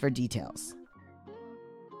chime.com/disclosures for details.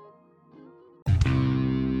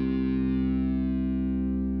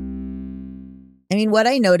 I mean, what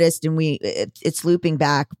I noticed, and it's looping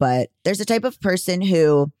back, but there's a type of person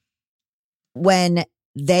who, when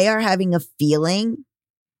they are having a feeling,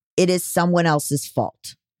 it is someone else's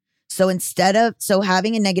fault. So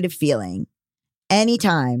having a negative feeling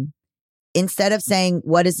anytime, instead of saying,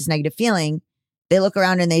 what is this negative feeling? They look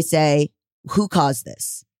around and they say, who caused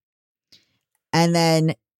this? And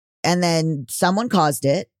then someone caused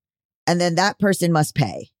it, and then that person must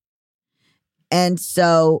pay. And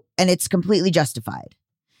it's completely justified.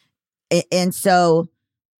 And so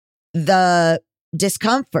the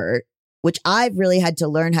discomfort, which I've really had to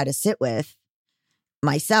learn how to sit with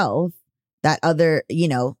myself, that other,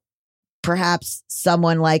 perhaps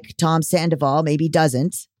someone like Tom Sandoval maybe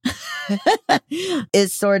doesn't,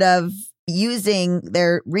 is sort of using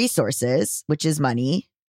their resources, which is money,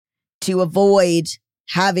 to avoid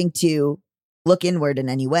having to look inward in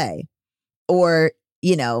any way. Or,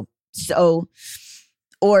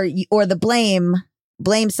 or the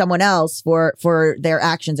blame someone else for their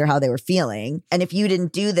actions or how they were feeling. And if you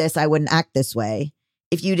didn't do this, I wouldn't act this way.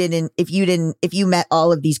 If you met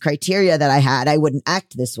all of these criteria that I had, I wouldn't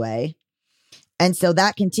act this way. And so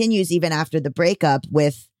that continues even after the breakup,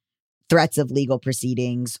 with threats of legal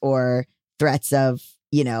proceedings or threats of,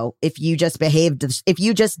 if you just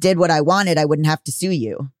did what I wanted, I wouldn't have to sue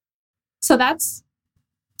you. So that's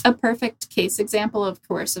a perfect case example of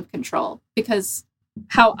coercive control, because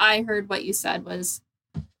how I heard what you said was,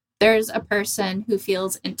 there's a person who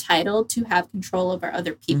feels entitled to have control over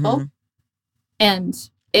other people. Mm-hmm. And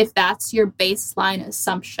if that's your baseline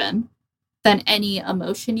assumption, then any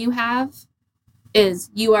emotion you have is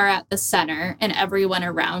you are at the center and everyone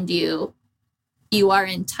around you, you are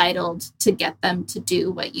entitled to get them to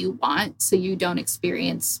do what you want so you don't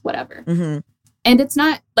experience whatever. Mm-hmm. And it's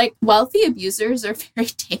not like, wealthy abusers are very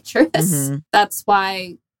dangerous. Mm-hmm. That's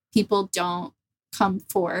why people don't come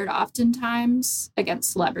forward oftentimes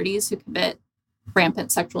against celebrities who commit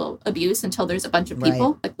rampant sexual abuse until there's a bunch of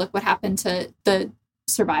people. Right. Like, look what happened to the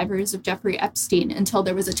survivors of Jeffrey Epstein until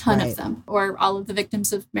there was a ton of them, or all of the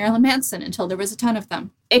victims of Marilyn Manson until there was a ton of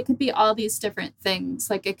them. It could be all these different things.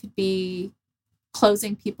 Like, it could be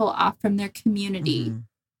closing people off from their community,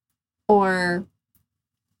 or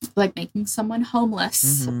like making someone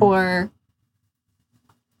homeless, or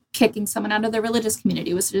kicking someone out of their religious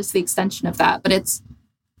community was just the extension of that. But it's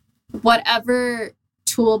whatever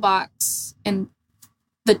toolbox and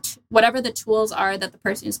whatever the tools are that the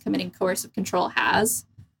person who's committing coercive control has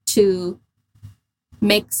to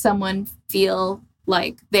make someone feel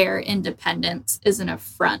like their independence is an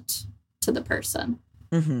affront to the person.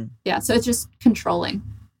 Mm-hmm. Yeah, so it's just controlling.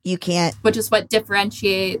 You can't. Which is what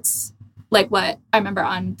differentiates, like what I remember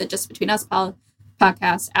on the Just Between Us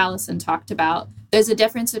podcast, Allison talked about. There's a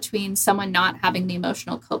difference between someone not having the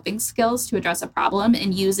emotional coping skills to address a problem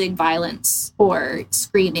and using violence or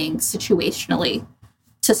screaming situationally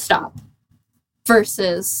to stop,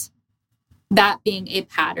 versus that being a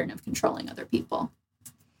pattern of controlling other people.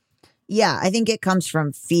 Yeah, I think it comes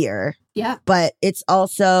from fear. Yeah. But it's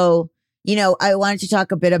also, you know, I wanted to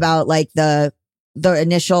talk a bit about like the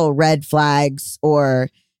initial red flags or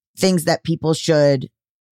things that people should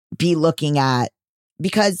be looking at,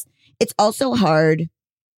 because it's also hard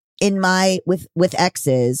with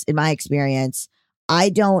exes, in my experience. I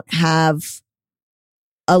don't have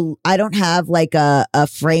like a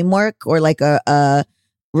framework or like a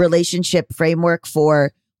relationship framework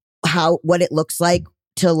for what it looks like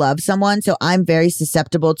to love someone. So I'm very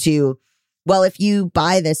susceptible to, well, if you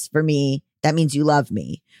buy this for me, that means you love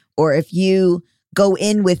me. Or if you go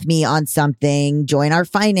in with me on something, join our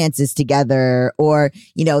finances together, or,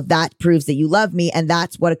 you know, that proves that you love me. And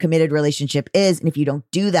that's what a committed relationship is. And if you don't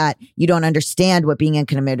do that, you don't understand what being in a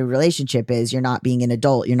committed relationship is. You're not being an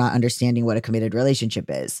adult. You're not understanding what a committed relationship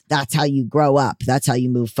is. That's how you grow up. That's how you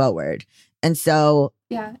move forward. And so.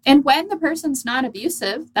 Yeah. And when the person's not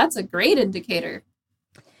abusive, that's a great indicator.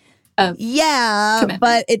 Yeah, commitment.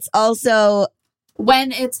 But it's also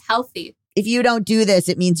when it's healthy. If you don't do this,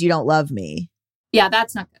 it means you don't love me. Yeah,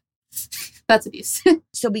 that's not good. That's abuse.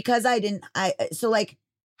 So because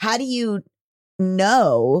how do you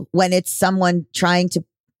know when it's someone trying to,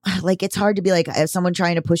 like, it's hard to be like, someone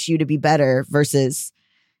trying to push you to be better versus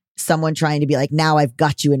someone trying to be like, now I've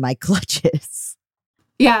got you in my clutches.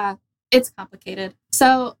 Yeah, it's complicated.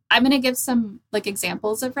 So I'm going to give some like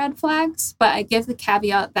examples of red flags, but I give the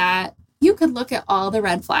caveat that you could look at all the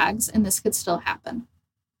red flags and this could still happen.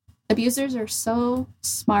 Abusers are so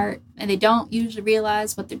smart and they don't usually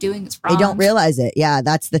realize what they're doing is wrong. They don't realize it. Yeah,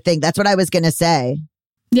 that's the thing. That's what I was going to say.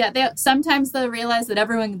 Yeah, sometimes they'll realize that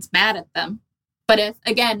everyone's mad at them. But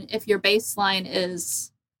if your baseline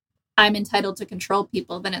is, I'm entitled to control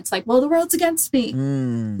people, then it's like, well, the world's against me.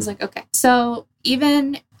 It's like, okay. So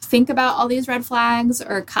even think about all these red flags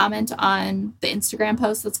or comment on the Instagram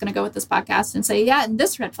post that's going to go with this podcast and say, yeah, and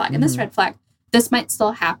this red flag and this red flag, this might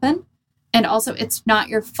still happen. And also, it's not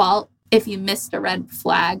your fault if you missed a red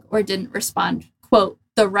flag or didn't respond, quote,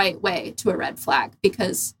 the right way to a red flag,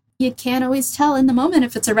 because you can't always tell in the moment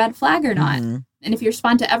if it's a red flag or not. And if you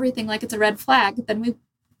respond to everything like it's a red flag, then we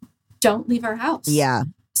don't leave our house. Yeah.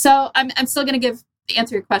 So I'm still going to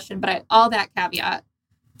answer your question, but all that caveat.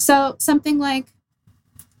 So something like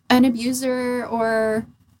an abuser or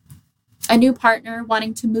a new partner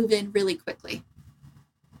wanting to move in really quickly.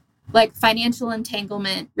 Like financial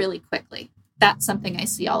entanglement really quickly. That's something I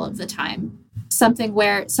see all of the time. Something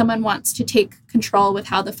where someone wants to take control with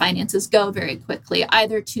how the finances go very quickly,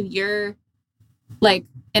 either to your, like,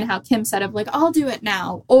 and how Kim said of like, I'll do it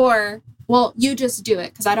now, or, well, you just do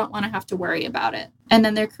it because I don't want to have to worry about it. And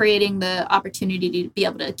then they're creating the opportunity to be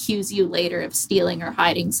able to accuse you later of stealing or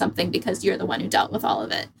hiding something because you're the one who dealt with all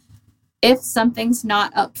of it. If something's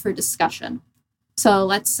not up for discussion. So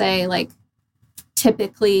let's say like,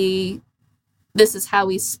 typically, this is how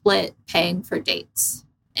we split paying for dates.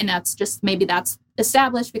 And that's just, maybe that's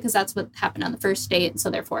established because that's what happened on the first date. And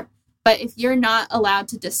so therefore, but if you're not allowed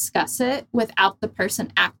to discuss it without the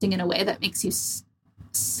person acting in a way that makes you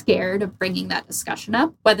scared of bringing that discussion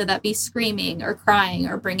up, whether that be screaming or crying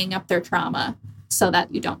or bringing up their trauma so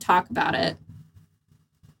that you don't talk about it,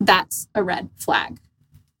 that's a red flag.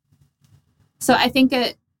 So I think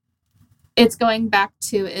it's going back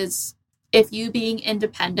to is, if you being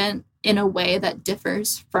independent in a way that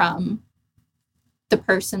differs from the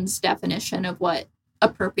person's definition of what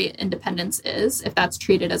appropriate independence is, if that's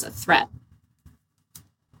treated as a threat.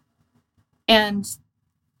 And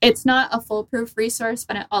it's not a foolproof resource,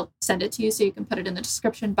 but I'll send it to you so you can put it in the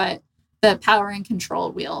description. But the power and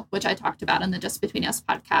control wheel, which I talked about in the Just Between Us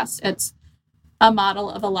podcast, it's a model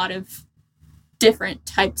of a lot of different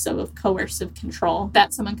types of coercive control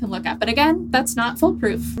that someone can look at. But again, that's not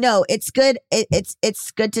foolproof. No, it's good.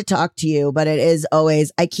 It's good to talk to you, but it is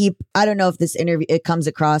always, I don't know if this interview, it comes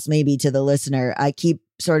across maybe to the listener. I keep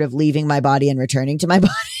sort of leaving my body and returning to my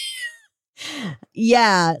body.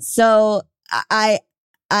 Yeah. So I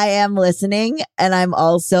am listening, and I'm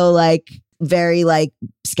also like very like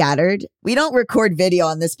scattered. We don't record video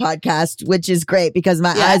on this podcast, which is great because my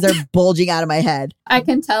eyes are bulging out of my head. I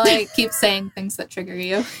can tell I keep saying things that trigger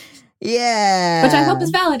you. Yeah. Which I hope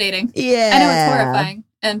is validating. Yeah. I know it's horrifying.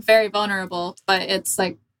 and very vulnerable, but it's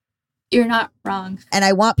like, you're not wrong. And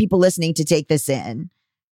I want people listening to take this in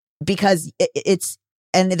because it's,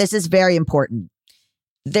 and this is very important.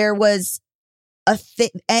 There was a thing,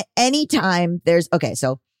 anytime there's, okay,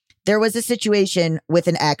 so there was a situation with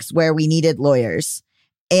an ex where we needed lawyers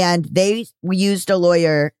and we used a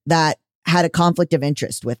lawyer that had a conflict of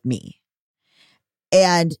interest with me.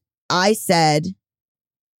 And I said,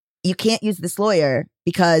 you can't use this lawyer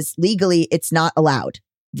because legally it's not allowed.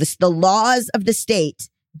 The laws of the state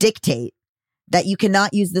dictate that you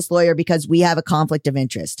cannot use this lawyer because we have a conflict of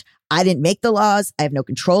interest. I didn't make the laws. I have no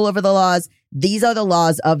control over the laws. These are the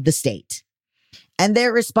laws of the state. And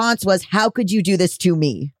their response was, how could you do this to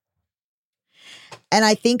me? And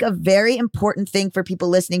I think a very important thing for people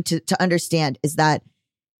listening to understand is that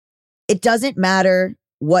it doesn't matter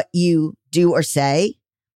what you do or say.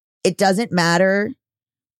 It doesn't matter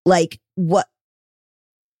like what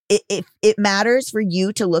it matters for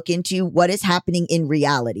you to look into what is happening in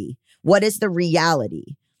reality. What is the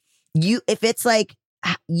reality? If it's like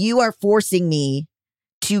you are forcing me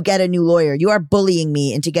to get a new lawyer, you are bullying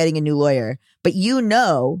me into getting a new lawyer, but you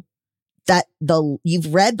know that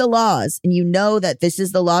you've read the laws and you know that this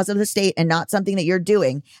is the laws of the state and not something that you're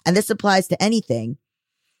doing, and this applies to anything.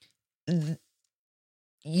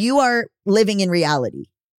 You are living in reality.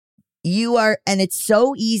 And it's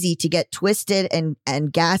so easy to get twisted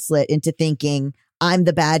and gaslit into thinking I'm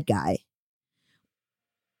the bad guy.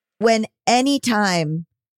 When anytime,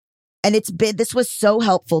 and this was so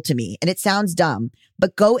helpful to me, and it sounds dumb,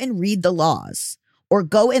 but go and read the laws or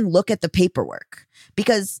go and look at the paperwork,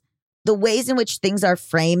 because the ways in which things are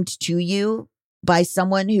framed to you by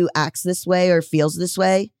someone who acts this way or feels this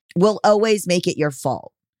way will always make it your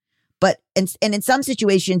fault. But and in some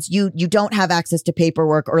situations, you don't have access to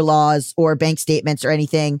paperwork or laws or bank statements or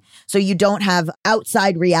anything. So you don't have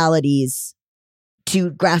outside realities to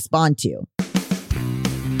grasp onto.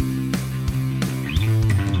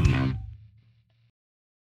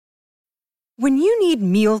 When you need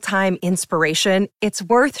mealtime inspiration, it's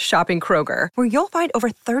worth shopping Kroger, where you'll find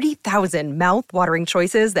over 30,000 mouth-watering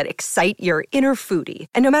choices that excite your inner foodie.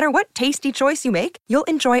 And no matter what tasty choice you make, you'll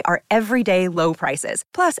enjoy our everyday low prices,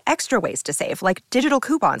 plus extra ways to save, like digital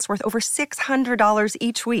coupons worth over $600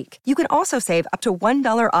 each week. You can also save up to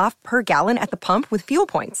 $1 off per gallon at the pump with fuel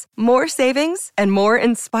points. More savings and more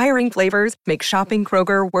inspiring flavors make shopping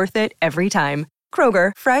Kroger worth it every time.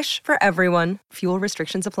 Kroger, fresh for everyone. Fuel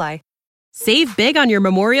restrictions apply. Save big on your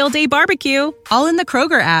Memorial Day barbecue, all in the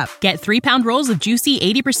Kroger app. Get 3-pound rolls of juicy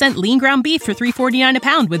 80% lean ground beef for $3.49 a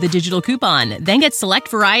pound with a digital coupon. Then get select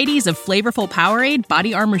varieties of flavorful Powerade,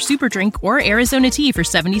 Body Armor Super Drink, or Arizona tea for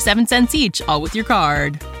 77 cents each, all with your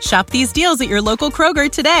card. Shop these deals at your local Kroger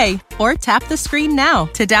today, or tap the screen now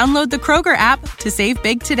to download the Kroger app to save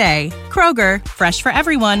big today. Kroger, fresh for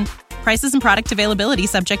everyone. Prices and product availability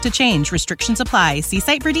subject to change. Restrictions apply. See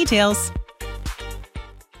site for details.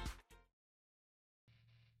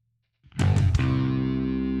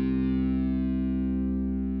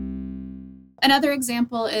 Another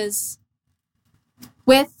example is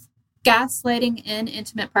with gaslighting in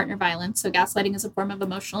intimate partner violence. So gaslighting is a form of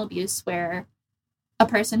emotional abuse where a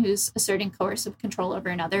person who's asserting coercive control over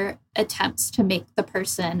another attempts to make the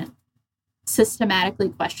person systematically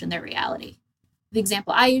question their reality. The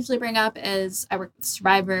example I usually bring up is I work with a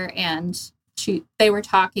survivor, and they were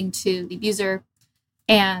talking to the abuser,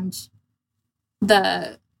 and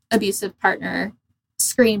the abusive partner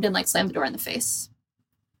screamed and slammed the door in the face.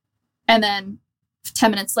 And then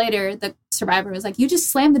 10 minutes later, the survivor was like, you just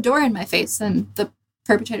slammed the door in my face. And the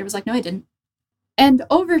perpetrator was like, no, I didn't. And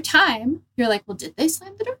over time, you're like, well, did they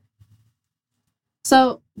slam the door?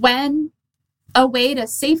 So when a way to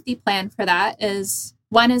safety plan for that is,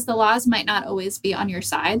 one is the laws might not always be on your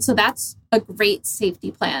side. So that's a great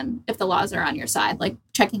safety plan if the laws are on your side, like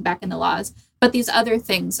checking back in the laws. But these other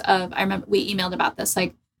things I remember we emailed about this,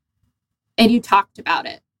 and you talked about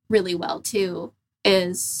it really well too,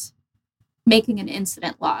 is making an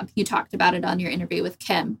incident log. You talked about it on your interview with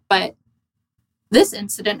Kim, but this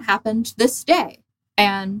incident happened this day,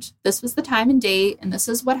 and this was the time and date, and this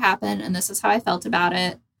is what happened, and this is how I felt about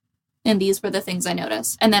it, and these were the things I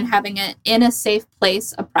noticed. And then having it in a safe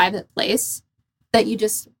place, a private place, that you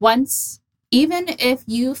just once, even if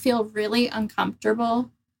you feel really uncomfortable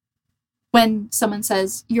when someone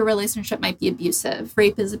says your relationship might be abusive,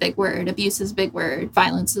 rape is a big word, abuse is a big word,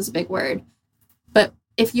 violence is a big word, but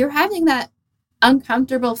if you're having that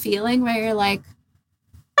uncomfortable feeling where you're like,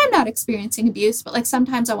 I'm not experiencing abuse, but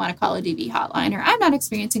sometimes I want to call a DV hotline, or I'm not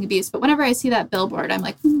experiencing abuse, but whenever I see that billboard, I'm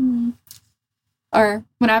like, Or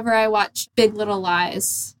whenever I watch Big Little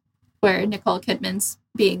Lies, where Nicole Kidman's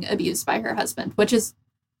being abused by her husband, which is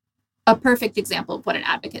a perfect example of what an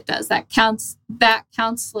advocate does. That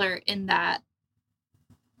counselor in that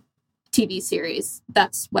TV series,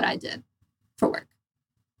 that's what I did for work.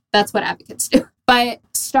 That's what advocates do. But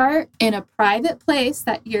start in a private place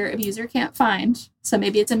that your abuser can't find. So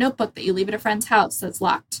maybe it's a notebook that you leave at a friend's house that's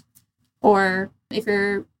locked. Or if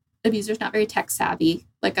your abuser's not very tech savvy,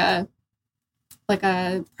 like a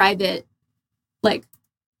private like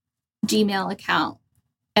Gmail account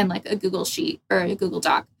and like a Google Sheet or a Google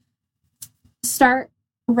Doc. Start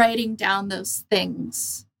writing down those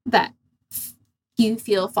things that you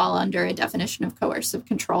feel fall under a definition of coercive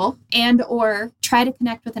control, and or try to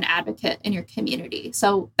connect with an advocate in your community.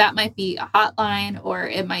 So that might be a hotline, or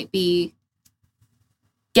it might be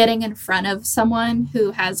getting in front of someone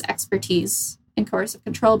who has expertise in coercive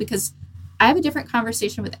control, because I have a different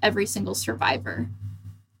conversation with every single survivor.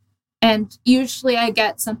 And usually I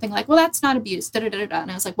get something like, well, that's not abuse, da-da-da-da-da.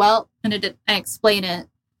 And I was like, well, and I explain it.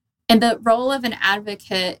 And the role of an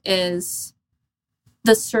advocate is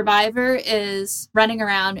the survivor is running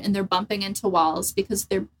around and they're bumping into walls because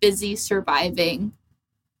they're busy surviving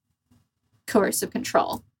coercive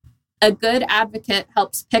control. A good advocate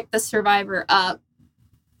helps pick the survivor up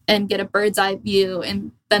and get a bird's eye view,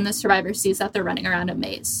 and then the survivor sees that they're running around a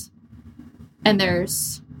maze. And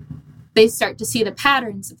they start to see the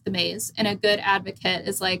patterns of the maze, and a good advocate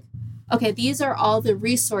is like, okay, these are all the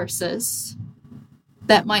resources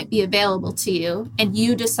that might be available to you, and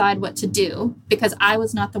you decide what to do, because I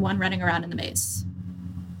was not the one running around in the maze.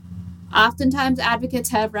 Oftentimes, advocates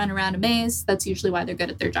have run around a maze. That's usually why they're good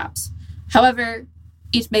at their jobs. However,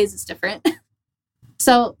 each maze is different.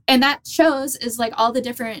 So, and that shows is like all the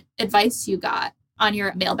different advice you got on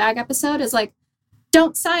your mailbag episode is like,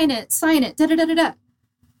 don't sign it, da-da-da-da-da.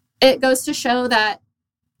 It goes to show that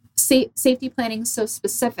safety planning is so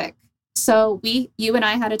specific. So you and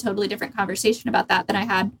I had a totally different conversation about that than I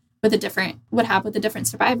had would have with a different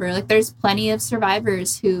survivor. Like there's plenty of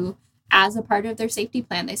survivors who, as a part of their safety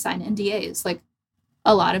plan, they sign NDAs. Like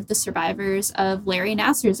a lot of the survivors of Larry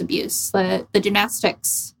Nassar's abuse,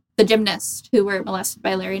 the gymnast who were molested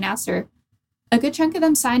by Larry Nassar, a good chunk of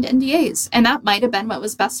them signed NDAs. And that might have been what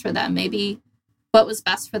was best for them. Maybe what was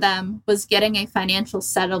best for them was getting a financial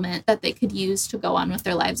settlement that they could use to go on with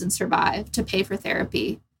their lives and survive, to pay for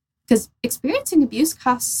therapy. Because experiencing abuse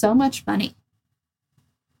costs so much money.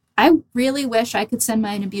 I really wish I could send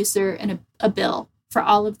my abuser a bill for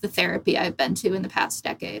all of the therapy I've been to in the past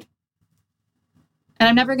decade. And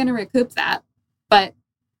I'm never going to recoup that. But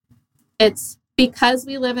it's because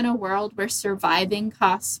we live in a world where surviving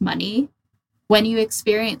costs money. When you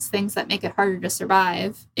experience things that make it harder to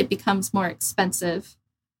survive, it becomes more expensive.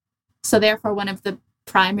 So therefore, one of the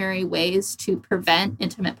primary ways to prevent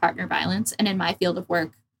intimate partner violence, and in my field of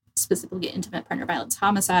work, specifically intimate partner violence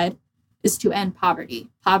homicide, is to end poverty.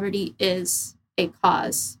 Poverty is a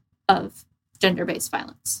cause of gender-based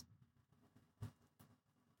violence.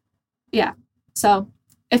 Yeah. So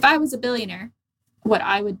if I was a billionaire, what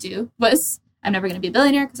I would do was, I'm never going to be a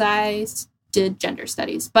billionaire because I did gender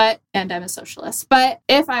studies, and I'm a socialist. But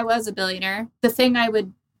if I was a billionaire,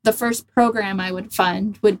 the first program I would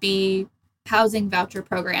fund would be housing voucher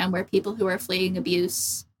program, where people who are fleeing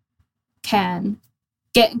abuse can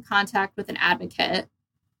get in contact with an advocate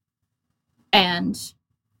and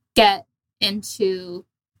get into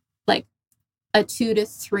like a 2 to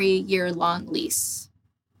 3 year long lease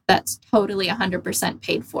that's totally 100%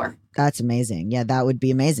 paid for. That's amazing. Yeah, that would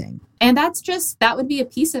be amazing. And that would be a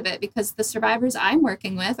piece of it, because the survivors I'm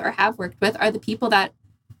working with or have worked with are the people that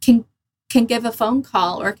can give a phone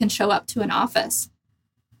call or can show up to an office.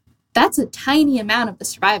 That's a tiny amount of the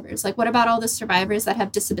survivors. Like, what about all the survivors that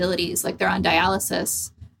have disabilities? Like, they're on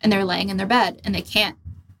dialysis and they're laying in their bed and they can't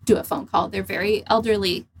do a phone call. They're very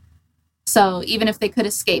elderly. So even if they could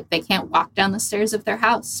escape, they can't walk down the stairs of their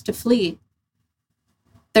house to flee.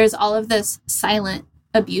 There's all of this silent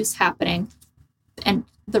abuse happening, and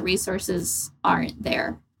the resources aren't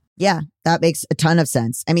there. Yeah, that makes a ton of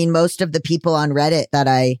sense. I mean, most of the people on Reddit that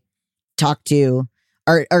I talk to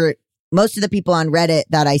or most of the people on Reddit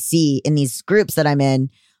that I see in these groups that I'm in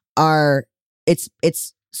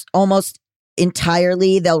it's almost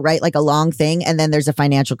entirely, they'll write like a long thing and then there's a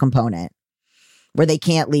financial component where they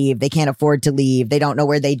can't leave. They can't afford to leave. They don't know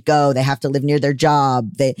where they'd go. They have to live near their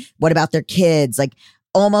job. What about their kids? Like,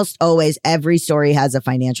 almost always every story has a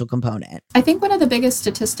financial component. I think one of the biggest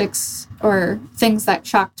statistics or things that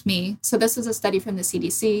shocked me, so this is a study from the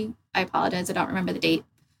CDC. I apologize, I don't remember the date.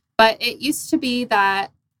 But it used to be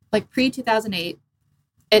that, like pre-2008,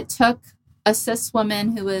 it took a cis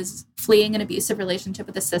woman who was fleeing an abusive relationship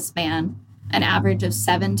with a cis man an average of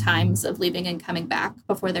 7 times of leaving and coming back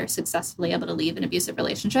before they're successfully able to leave an abusive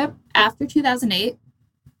relationship. After 2008,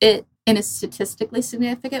 it, in a statistically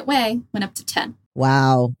significant way, went up to 10.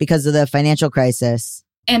 Wow, because of the financial crisis.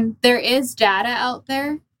 And there is data out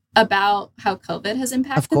there about how COVID has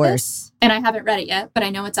impacted Of course. this. And I haven't read it yet, but I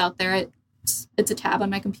know it's out there. It's a tab on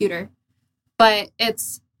my computer. But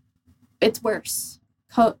it's worse.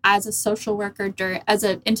 As a social worker, as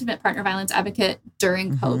an intimate partner violence advocate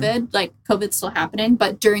during COVID, like COVID's still happening,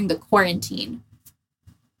 but during the quarantine,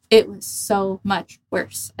 it was so much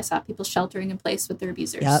worse. I saw people sheltering in place with their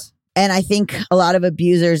abusers. Yep. And I think a lot of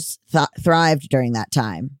abusers thrived during that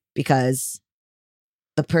time because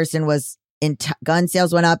the person was gun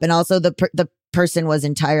sales went up, and also the person was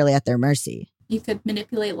entirely at their mercy. You could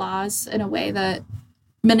manipulate laws in a way that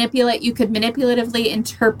you could manipulatively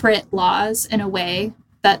interpret laws in a way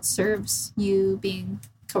that serves you being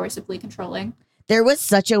coercively controlling. There was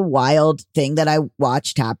such a wild thing that I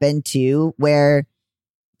watched happen too, where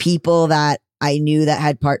people that I knew that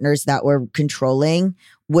had partners that were controlling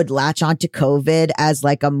would latch onto COVID as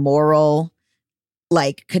like a moral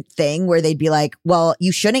thing where they'd be like, well,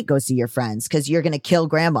 you shouldn't go see your friends because you're going to kill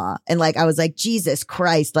grandma. And like, I was like, Jesus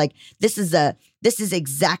Christ, like this is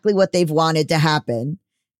exactly what they've wanted to happen,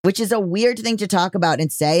 which is a weird thing to talk about and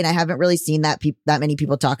say. And I haven't really seen that many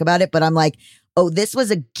people talk about it, but I'm like, oh, this was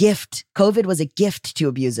a gift. COVID was a gift to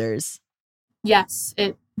abusers. Yes,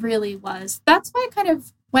 it really was. That's why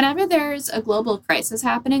whenever there's a global crisis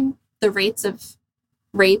happening, the rates of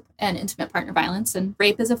rape and intimate partner violence, and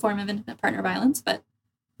rape is a form of intimate partner violence, but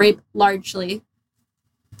rape largely,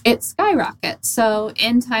 it skyrockets. So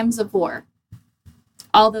in times of war,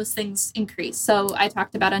 all those things increase. So I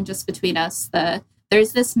talked about on Just Between Us,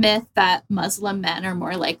 there's this myth that Muslim men are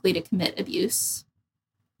more likely to commit abuse.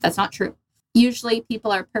 That's not true. Usually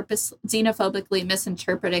people are xenophobically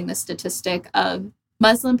misinterpreting the statistic of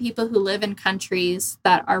Muslim people who live in countries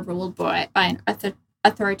that are ruled by an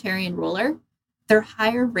authoritarian ruler. They're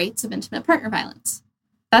higher rates of intimate partner violence.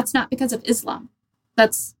 That's not because of Islam.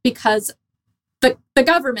 That's because the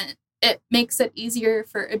government, it makes it easier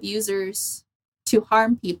for abusers to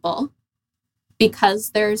harm people because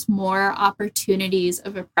there's more opportunities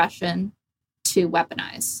of oppression to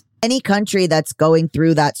weaponize. Any country that's going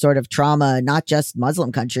through that sort of trauma, not just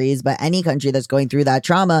Muslim countries, but any country that's going through that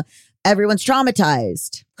trauma, everyone's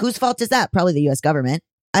traumatized. Whose fault is that? Probably the U.S. government.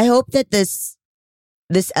 I hope that this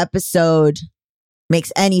episode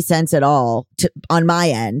makes any sense at all on my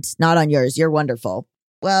end, not on yours. You're wonderful.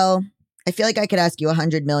 Well, I feel like I could ask you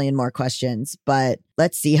 100 million more questions, but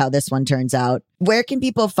let's see how this one turns out. Where can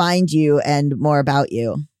people find you and more about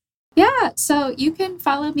you? Yeah, so you can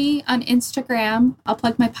follow me on Instagram. I'll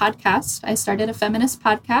plug my podcast. I started a feminist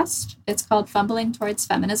podcast. It's called Fumbling Towards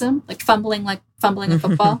Feminism, like fumbling a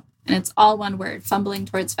football. And it's all one word, fumbling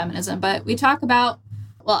towards feminism. But we talk about,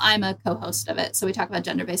 well, I'm a co-host of it. So we talk about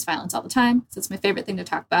gender-based violence all the time. So it's my favorite thing to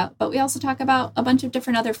talk about. But we also talk about a bunch of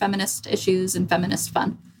different other feminist issues and feminist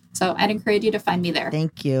fun. So I'd encourage you to find me there.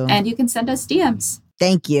 Thank you. And you can send us DMs.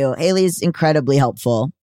 Thank you. Hayley's incredibly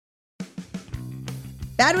helpful.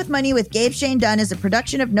 Bad with Money with Gabe Shane Dunn is a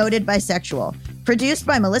production of Noted Bisexual. Produced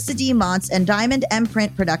by Melissa D. Montz and Diamond M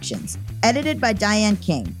Print Productions. Edited by Diane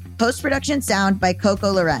King. Post-production sound by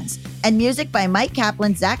Coco Lorenz. And music by Mike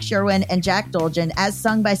Kaplan, Zach Sherwin, and Jack Dolgen, as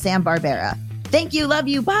sung by Sam Barbera. Thank you. Love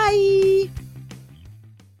you. Bye.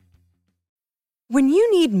 When you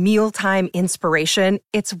need mealtime inspiration,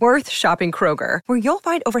 it's worth shopping Kroger, where you'll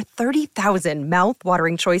find over 30,000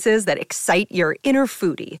 mouth-watering choices that excite your inner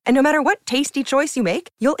foodie. And no matter what tasty choice you make,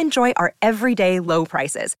 you'll enjoy our everyday low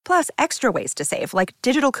prices, plus extra ways to save, like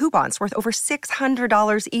digital coupons worth over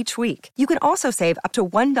 $600 each week. You can also save up to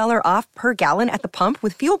 $1 off per gallon at the pump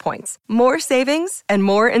with fuel points. More savings and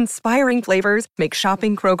more inspiring flavors make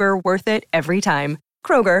shopping Kroger worth it every time.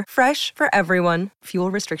 Kroger, fresh for everyone.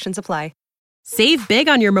 Fuel restrictions apply. Save big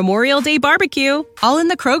on your Memorial Day barbecue, all in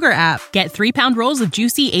the Kroger app. Get 3-pound rolls of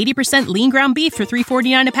juicy 80% lean ground beef for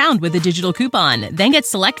 $3.49 a pound with a digital coupon. Then get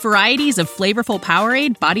select varieties of flavorful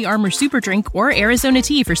Powerade, Body Armor Super Drink, or Arizona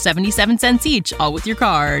tea for 77 cents each, all with your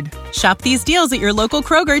card. Shop these deals at your local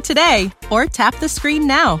Kroger today, or tap the screen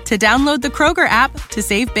now to download the Kroger app to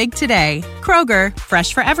save big today. Kroger,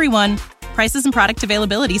 fresh for everyone. Prices and product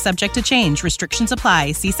availability subject to change. Restrictions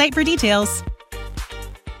apply. See site for details.